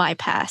not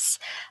bypass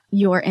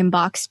your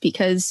inbox,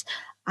 because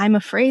I'm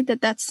afraid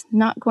that that's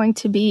not going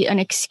to be an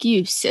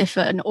excuse. If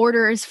an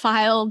order is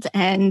filed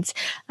and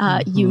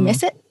you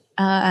miss it,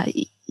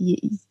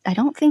 I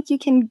don't think you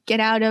can get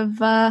out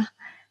of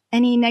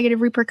any negative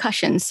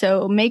repercussions.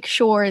 So make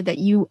sure that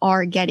you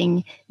are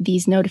getting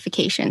these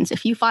notifications.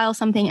 If you file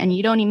something and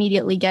you don't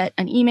immediately get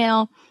an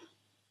email,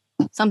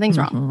 something's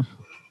wrong.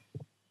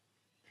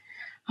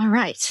 All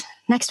right,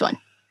 next one.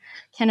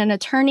 Can an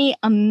attorney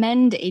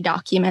amend a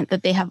document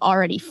that they have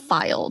already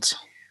filed?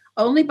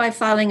 Only by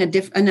filing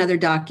another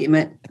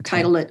document,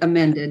 title it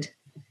amended.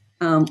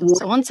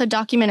 So once a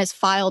document is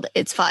filed,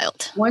 it's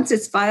filed. Once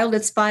it's filed,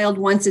 it's filed.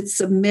 Once it's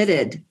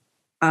submitted,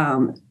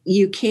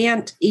 You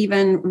can't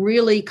even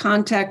really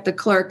contact the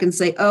clerk and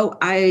say, oh,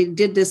 I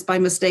did this by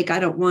mistake. I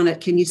don't want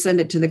it. Can you send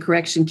it to the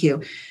correction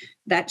queue?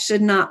 That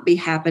should not be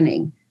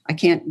happening. I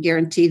can't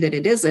guarantee that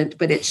it isn't,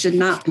 but it should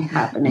not be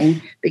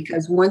happening,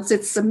 because once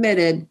it's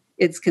submitted,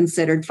 it's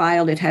considered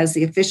filed. It has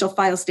the official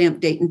file stamp,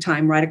 date, and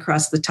time right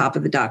across the top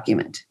of the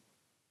document.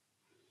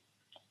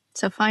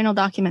 So final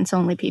documents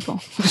only,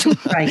 people.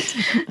 Right.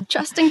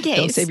 Just in case.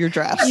 Don't save your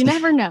drafts. You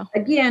never know.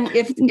 Again,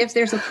 if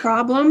there's a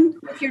problem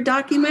with your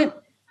document,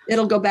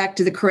 it'll go back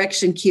to the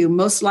correction queue.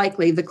 Most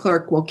likely the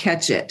clerk will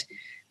catch it.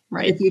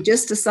 Right. If you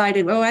just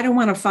decided, oh, I don't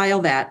want to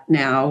file that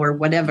now or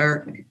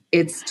whatever,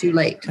 it's too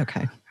late.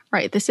 Okay.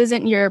 Right. This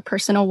isn't your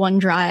personal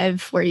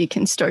OneDrive where you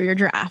can store your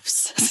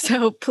drafts.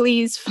 So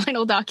please,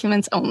 final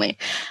documents only.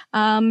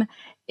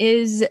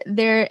 Is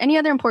there any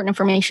other important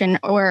information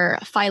or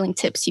filing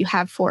tips you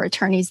have for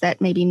attorneys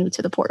that may be new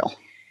to the portal?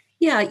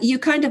 Yeah, you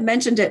kind of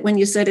mentioned it when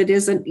you said it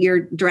isn't your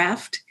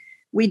draft.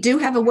 We do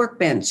have a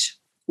workbench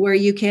where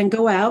you can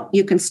go out,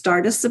 you can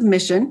start a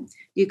submission,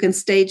 you can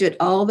stage it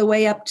all the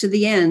way up to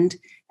the end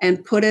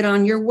and put it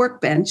on your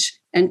workbench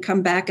and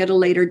come back at a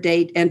later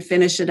date and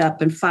finish it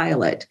up and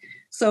file it.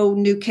 So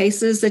new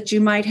cases that you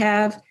might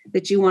have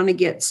that you want to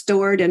get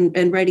stored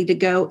and ready to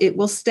go, it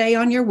will stay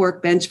on your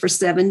workbench for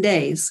 7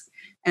 days,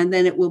 and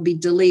then it will be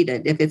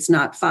deleted if it's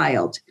not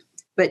filed.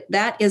 But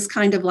that is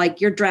kind of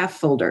like your draft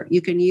folder.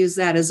 You can use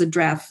that as a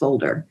draft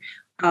folder.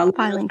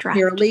 Filing draft.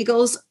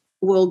 Paralegals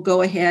will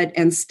go ahead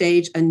and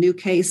stage a new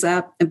case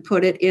up and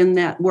put it in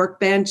that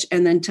workbench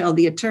and then tell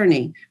the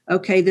attorney,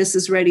 okay, this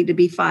is ready to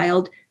be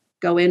filed.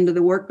 Go into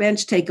the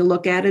workbench, take a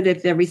look at it.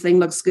 If everything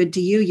looks good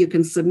to you, you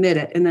can submit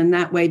it. And then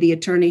that way the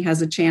attorney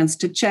has a chance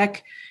to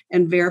check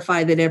and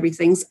verify that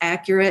everything's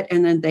accurate,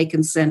 and then they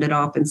can send it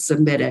off and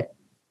submit it.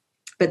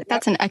 But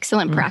that's an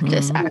excellent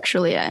practice,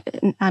 actually.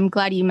 I'm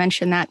glad you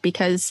mentioned that,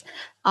 because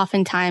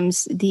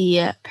oftentimes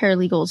the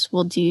paralegals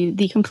will do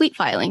the complete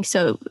filing.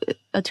 So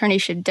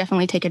attorneys should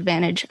definitely take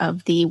advantage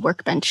of the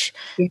workbench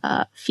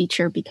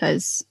feature,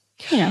 because,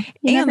 and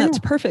that's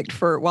perfect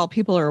for while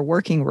people are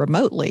working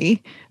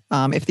remotely.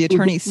 If the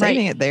attorney's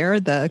saving it there,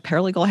 the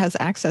paralegal has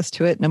access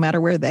to it no matter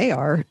where they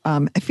are.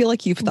 I feel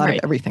like you've thought of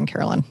everything,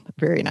 Carolyn.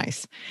 Very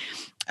nice.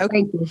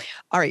 Okay.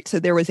 All right. So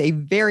there was a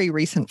very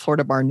recent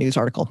Florida Bar News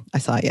article, I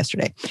saw it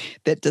yesterday,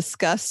 that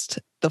discussed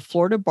the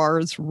Florida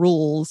Bar's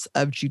rules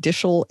of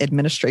Judicial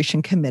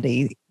Administration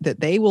Committee,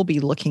 that they will be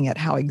looking at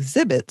how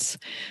exhibits,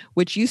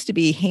 which used to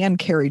be hand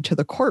carried to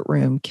the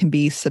courtroom, can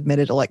be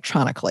submitted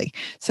electronically.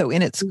 So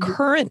in its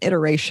current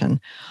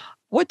iteration,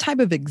 what type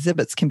of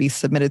exhibits can be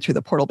submitted through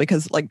the portal?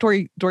 Because like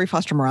Dory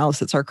Foster Morales,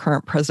 that's our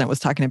current president, was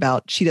talking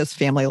about, she does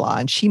family law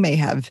and she may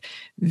have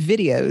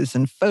videos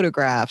and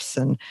photographs.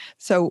 And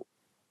so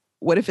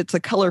what if it's a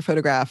color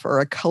photograph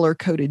or a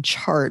color-coded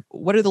chart?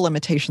 What are the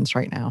limitations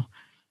right now?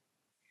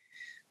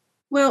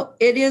 Well,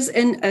 it is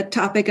a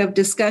topic of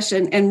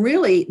discussion. And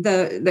really,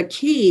 the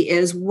key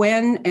is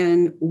when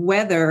and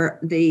whether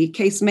the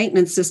case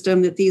maintenance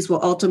system that these will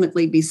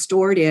ultimately be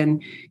stored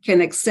in can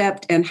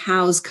accept and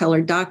house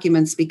colored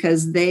documents,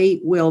 because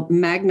they will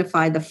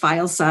magnify the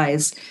file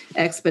size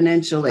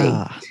exponentially.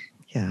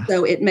 Yeah.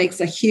 So it makes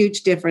a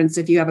huge difference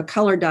if you have a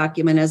color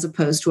document as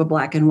opposed to a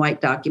black and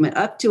white document,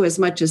 up to as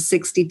much as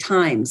 60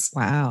 times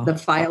the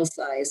file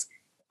size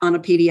on a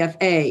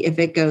PDF-A if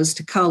it goes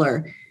to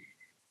color.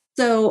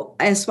 So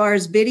as far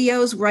as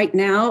videos right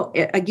now,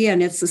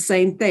 again, it's the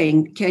same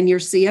thing. Can your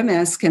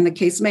CMS, can the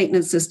case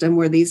maintenance system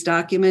where these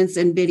documents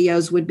and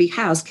videos would be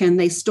housed, can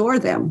they store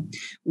them?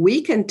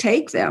 We can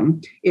take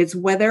them. It's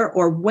whether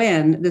or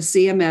when the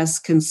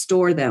CMS can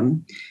store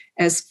them.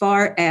 As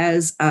far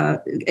as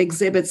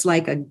exhibits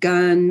like a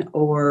gun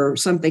or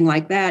something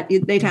like that,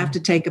 they'd have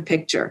to take a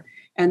picture,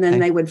 and then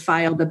they would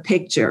file the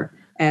picture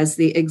as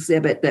the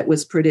exhibit that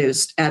was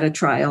produced at a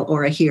trial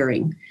or a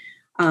hearing.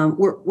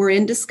 We're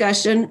in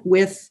discussion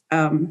with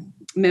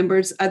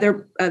members,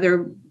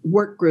 other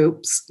work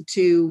groups,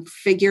 to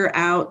figure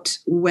out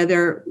what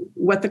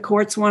the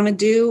courts want to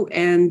do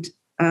and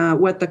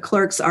what the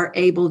clerks are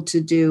able to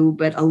do.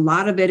 But a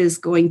lot of it is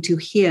going to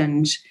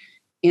hinge,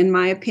 in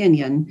my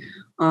opinion,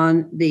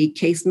 on the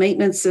case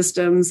maintenance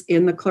systems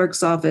in the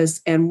clerk's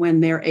office and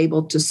when they're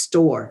able to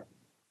store,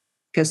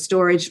 because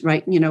storage,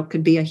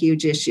 could be a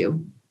huge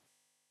issue.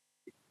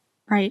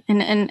 Right.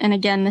 And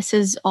again, this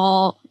is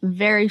all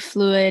very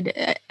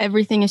fluid.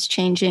 Everything is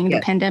changing. Yes.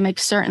 The pandemic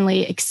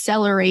certainly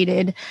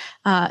accelerated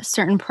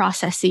certain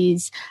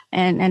processes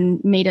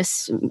and made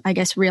us, I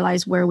guess,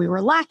 realize where we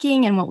were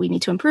lacking and what we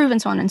need to improve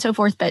and so on and so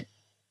forth. But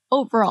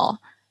overall,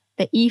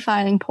 the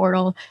e-filing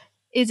portal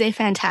is a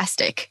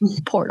fantastic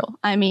portal.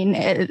 I mean,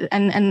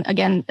 and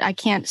again, I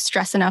can't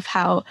stress enough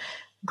how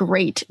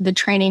great the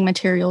training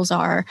materials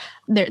are.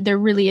 There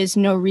really is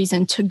no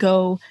reason to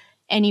go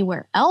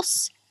anywhere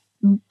else.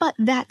 But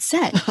that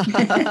said,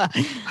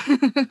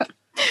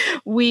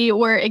 We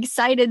were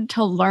excited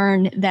to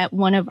learn that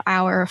one of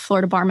our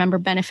Florida Bar member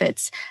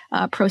benefits,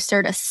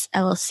 ProCertus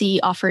LLC,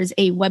 offers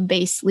a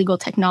web-based legal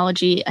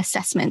technology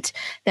assessment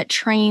that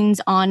trains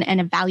on and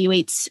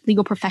evaluates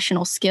legal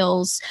professional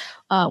skills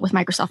with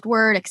Microsoft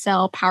Word,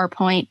 Excel,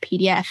 PowerPoint,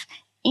 PDF,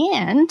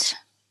 and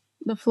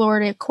the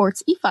Florida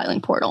Courts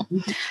e-filing portal.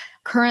 Mm-hmm.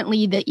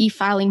 Currently, the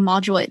e-filing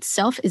module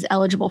itself is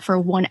eligible for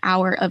 1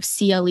 hour of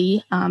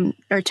CLE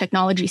or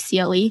technology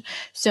CLE.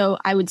 So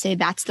I would say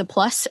that's the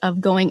plus of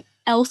going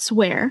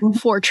elsewhere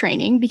for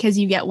training, because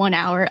you get 1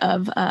 hour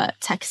of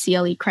tech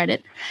CLE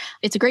credit.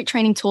 It's a great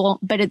training tool,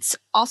 but it's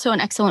also an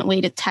excellent way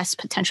to test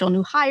potential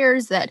new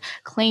hires that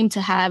claim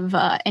to have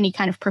any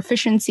kind of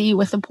proficiency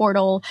with the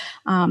portal.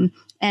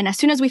 And as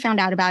soon as we found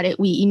out about it,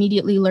 we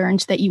immediately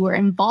learned that you were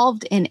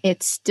involved in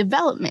its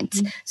development.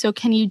 Mm-hmm. So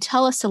can you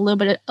tell us a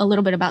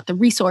little bit about the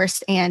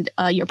resource and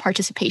your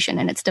participation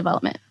in its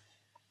development?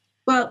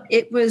 Well,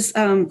 it was,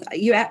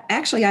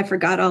 I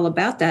forgot all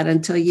about that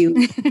until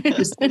you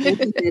just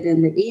mentioned it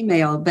in the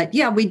email. But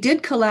yeah, we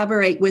did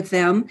collaborate with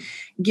them,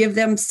 give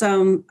them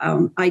some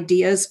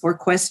ideas for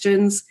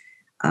questions,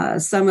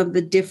 some of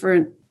the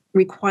different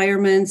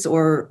requirements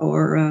or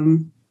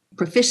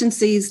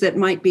proficiencies that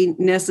might be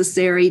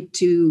necessary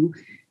to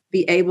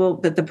be able,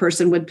 that the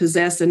person would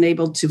possess and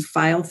able to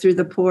file through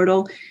the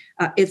portal.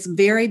 It's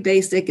very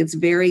basic. It's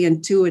very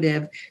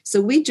intuitive. So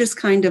we just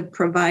kind of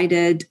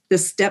provided the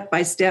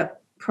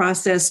step-by-step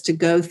process to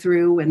go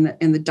through and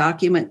the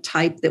document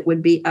type that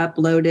would be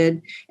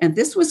uploaded. And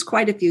this was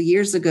quite a few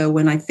years ago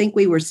when I think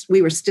we were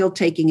still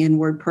taking in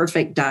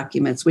WordPerfect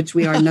documents, which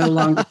we are no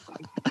longer.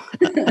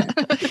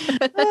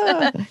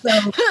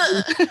 So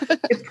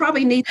it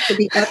probably needs to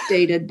be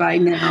updated by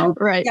now.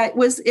 Right. Yeah,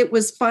 it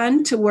was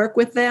fun to work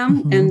with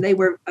them, and they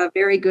were a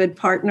very good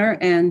partner.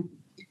 And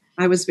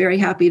I was very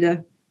happy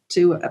to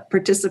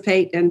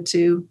participate and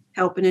to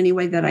help in any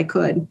way that I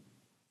could.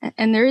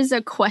 And there is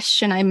a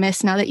question I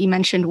missed now that you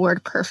mentioned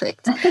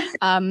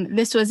WordPerfect.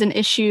 This was an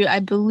issue, I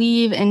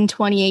believe, in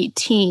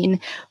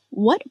 2018.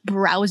 What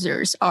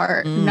browsers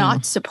are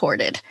not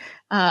supported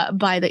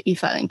by the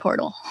e-filing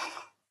portal?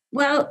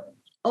 Well,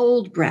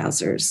 old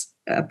browsers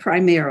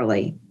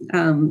primarily.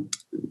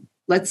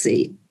 Let's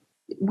see.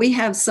 We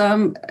have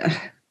some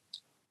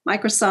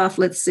Microsoft,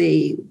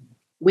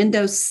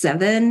 Windows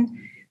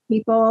 7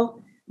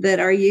 people that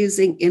are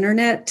using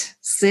Internet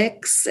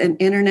 6 and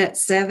Internet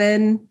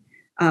 7,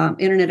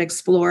 Internet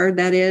Explorer,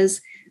 that is.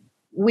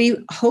 We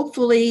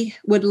hopefully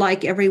would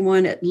like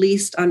everyone at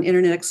least on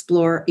Internet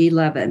Explorer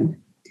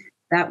 11.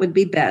 That would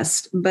be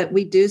best. But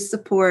we do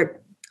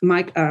support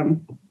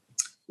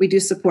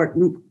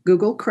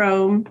Google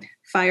Chrome,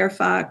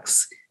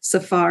 Firefox,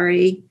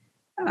 Safari.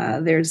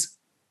 There's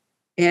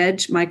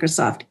Edge,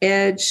 Microsoft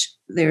Edge.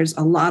 There's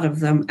a lot of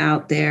them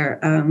out there.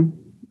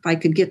 If I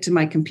could get to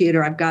my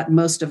computer, I've got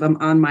most of them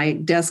on my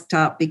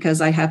desktop because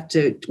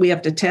we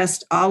have to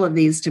test all of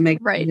these to make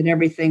sure that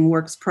everything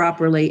works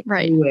properly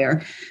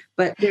everywhere.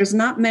 But there's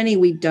not many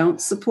we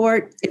don't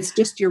support. It's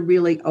just your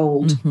really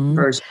old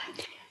version.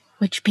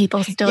 Which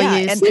people still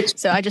use.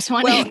 So I just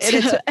wanted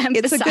to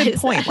emphasize it's a good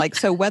point. That.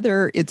 So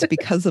whether it's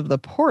because of the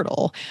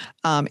portal,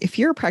 if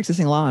you're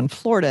practicing law in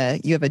Florida,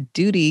 you have a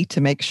duty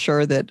to make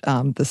sure that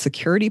the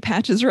security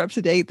patches are up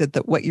to date,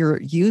 that what you're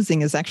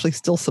using is actually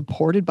still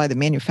supported by the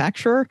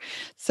manufacturer.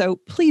 So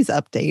please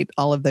update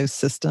all of those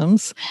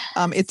systems.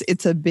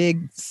 It's a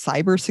big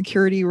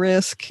cybersecurity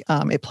risk.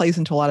 It plays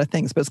into a lot of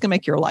things, but it's going to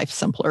make your life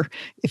simpler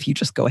if you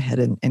just go ahead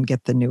and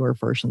get the newer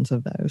versions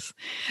of those.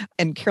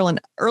 And Carolyn,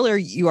 earlier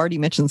you already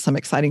mentioned some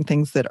exciting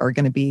things that are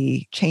going to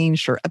be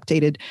changed or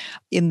updated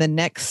in the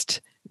next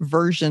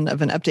version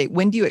of an update.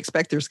 When do you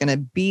expect there's going to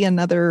be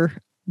another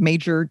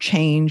major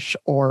change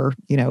or,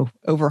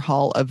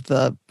 overhaul of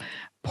the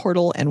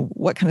portal, and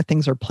what kind of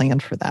things are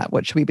planned for that?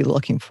 What should we be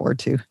looking forward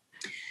to?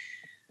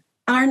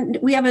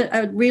 We have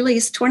a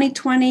release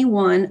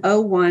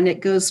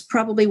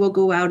 2021-01. It will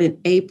go out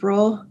in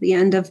April, the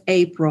end of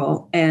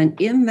April. And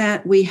in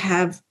that we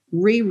have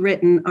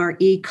rewritten our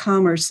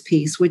e-commerce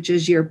piece, which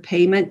is your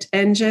payment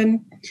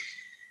engine.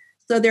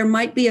 So there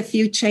might be a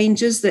few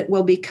changes that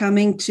will be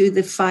coming to the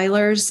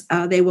filers.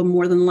 They will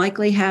more than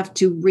likely have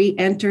to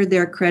re-enter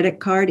their credit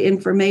card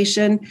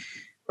information.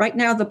 Right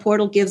now, the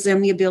portal gives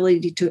them the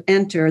ability to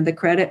enter the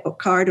credit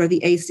card or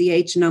the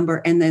ACH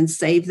number and then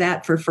save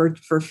that for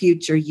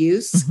future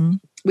use.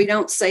 We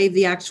don't save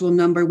the actual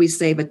number. We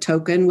save a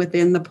token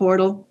within the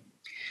portal.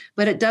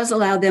 But it does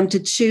allow them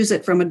to choose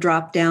it from a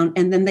drop-down,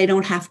 and then they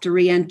don't have to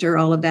re-enter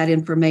all of that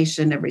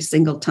information every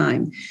single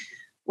time.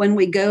 When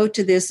we go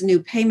to this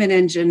new payment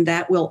engine,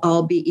 that will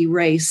all be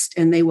erased,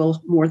 and they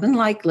will more than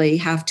likely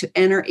have to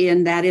enter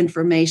in that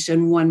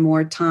information one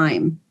more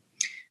time.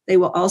 They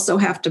will also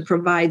have to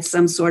provide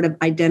some sort of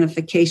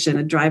identification,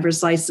 a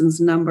driver's license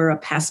number, a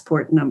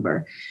passport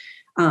number.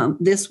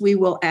 This we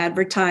will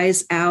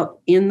advertise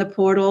out in the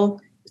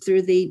portal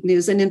through the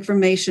news and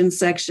information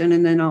section,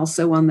 and then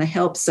also on the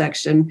help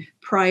section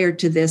prior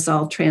to this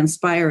all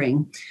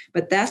transpiring.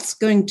 But that's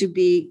going to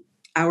be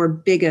our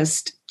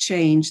biggest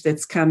change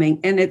that's coming.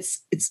 And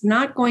it's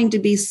not going to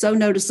be so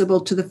noticeable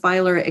to the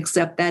filer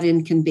except that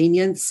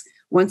inconvenience.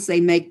 Once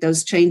they make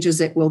those changes,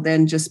 it will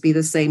then just be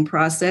the same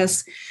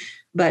process.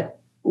 But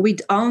we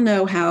all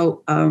know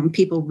how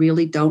people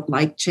really don't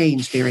like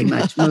change very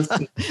much. Most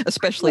people.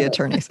 Especially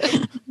attorneys.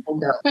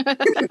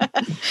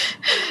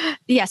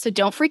 Yeah, so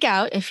don't freak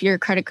out if your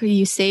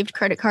you saved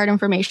credit card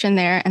information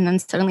there and then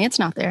suddenly it's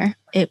not there.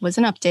 It was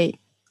an update.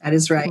 That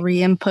is right.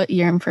 Re-input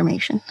your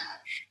information.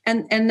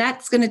 And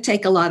that's going to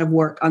take a lot of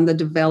work on the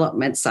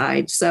development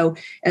side. So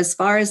as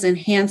far as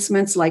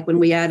enhancements, like when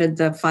we added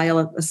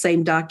the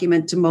same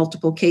document to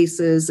multiple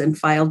cases and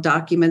filed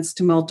documents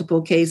to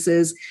multiple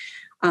cases,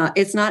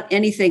 it's not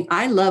anything.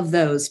 I love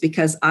those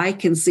because I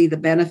can see the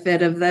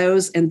benefit of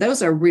those. And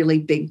those are really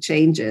big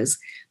changes.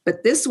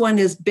 But this one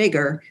is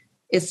bigger.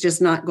 It's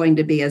just not going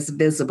to be as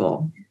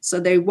visible. So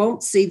they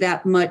won't see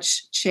that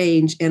much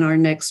change in our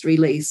next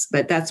release.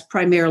 But that's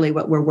primarily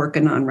what we're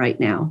working on right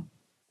now.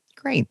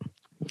 Great.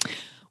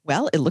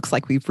 Well, it looks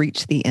like we've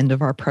reached the end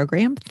of our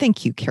program.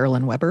 Thank you,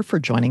 Carolyn Weber, for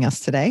joining us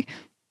today.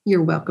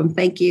 You're welcome.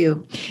 Thank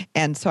you.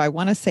 And so I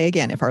want to say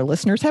again, if our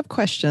listeners have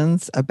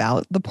questions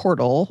about the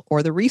portal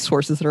or the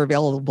resources that are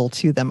available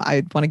to them,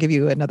 I want to give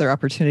you another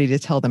opportunity to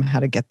tell them how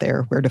to get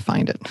there, where to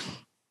find it.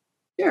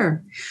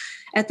 Sure.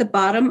 At the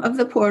bottom of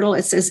the portal,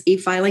 it says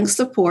e-filing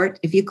support.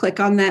 If you click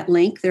on that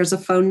link, there's a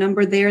phone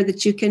number there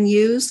that you can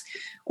use,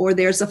 or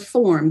there's a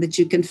form that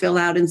you can fill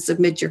out and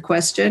submit your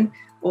question,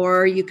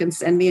 or you can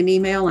send me an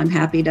email. I'm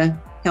happy to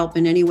help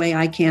in any way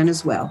I can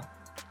as well.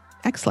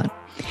 Excellent.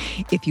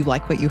 If you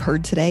like what you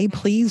heard today,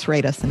 please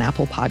rate us an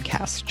Apple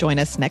Podcast. Join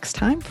us next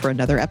time for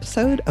another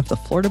episode of the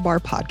Florida Bar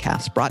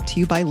Podcast, brought to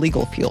you by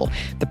Legal Fuel,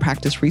 the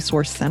practice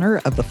resource center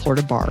of the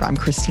Florida Bar. I'm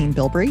Christine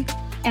Bilbrey.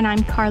 And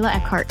I'm Carla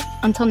Eckhart.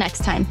 Until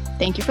next time,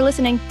 thank you for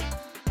listening.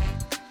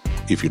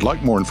 If you'd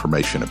like more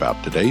information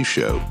about today's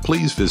show,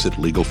 please visit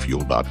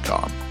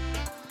LegalFuel.com.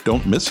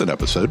 Don't miss an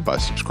episode by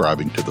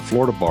subscribing to the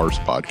Florida Bar's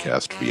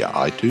podcast via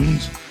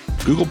iTunes,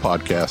 Google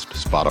Podcast,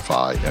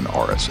 Spotify, and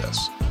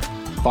RSS.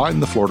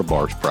 Find the Florida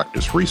Bar's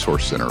Practice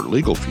Resource Center,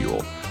 Legal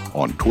Fuel,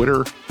 on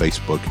Twitter,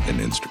 Facebook, and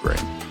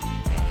Instagram.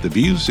 The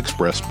views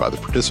expressed by the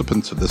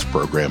participants of this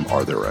program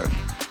are their own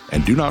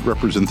and do not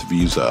represent the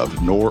views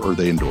of, nor are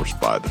they endorsed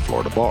by, the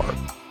Florida Bar.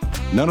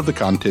 None of the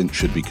content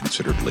should be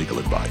considered legal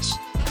advice.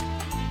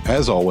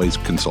 As always,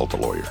 consult a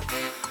lawyer.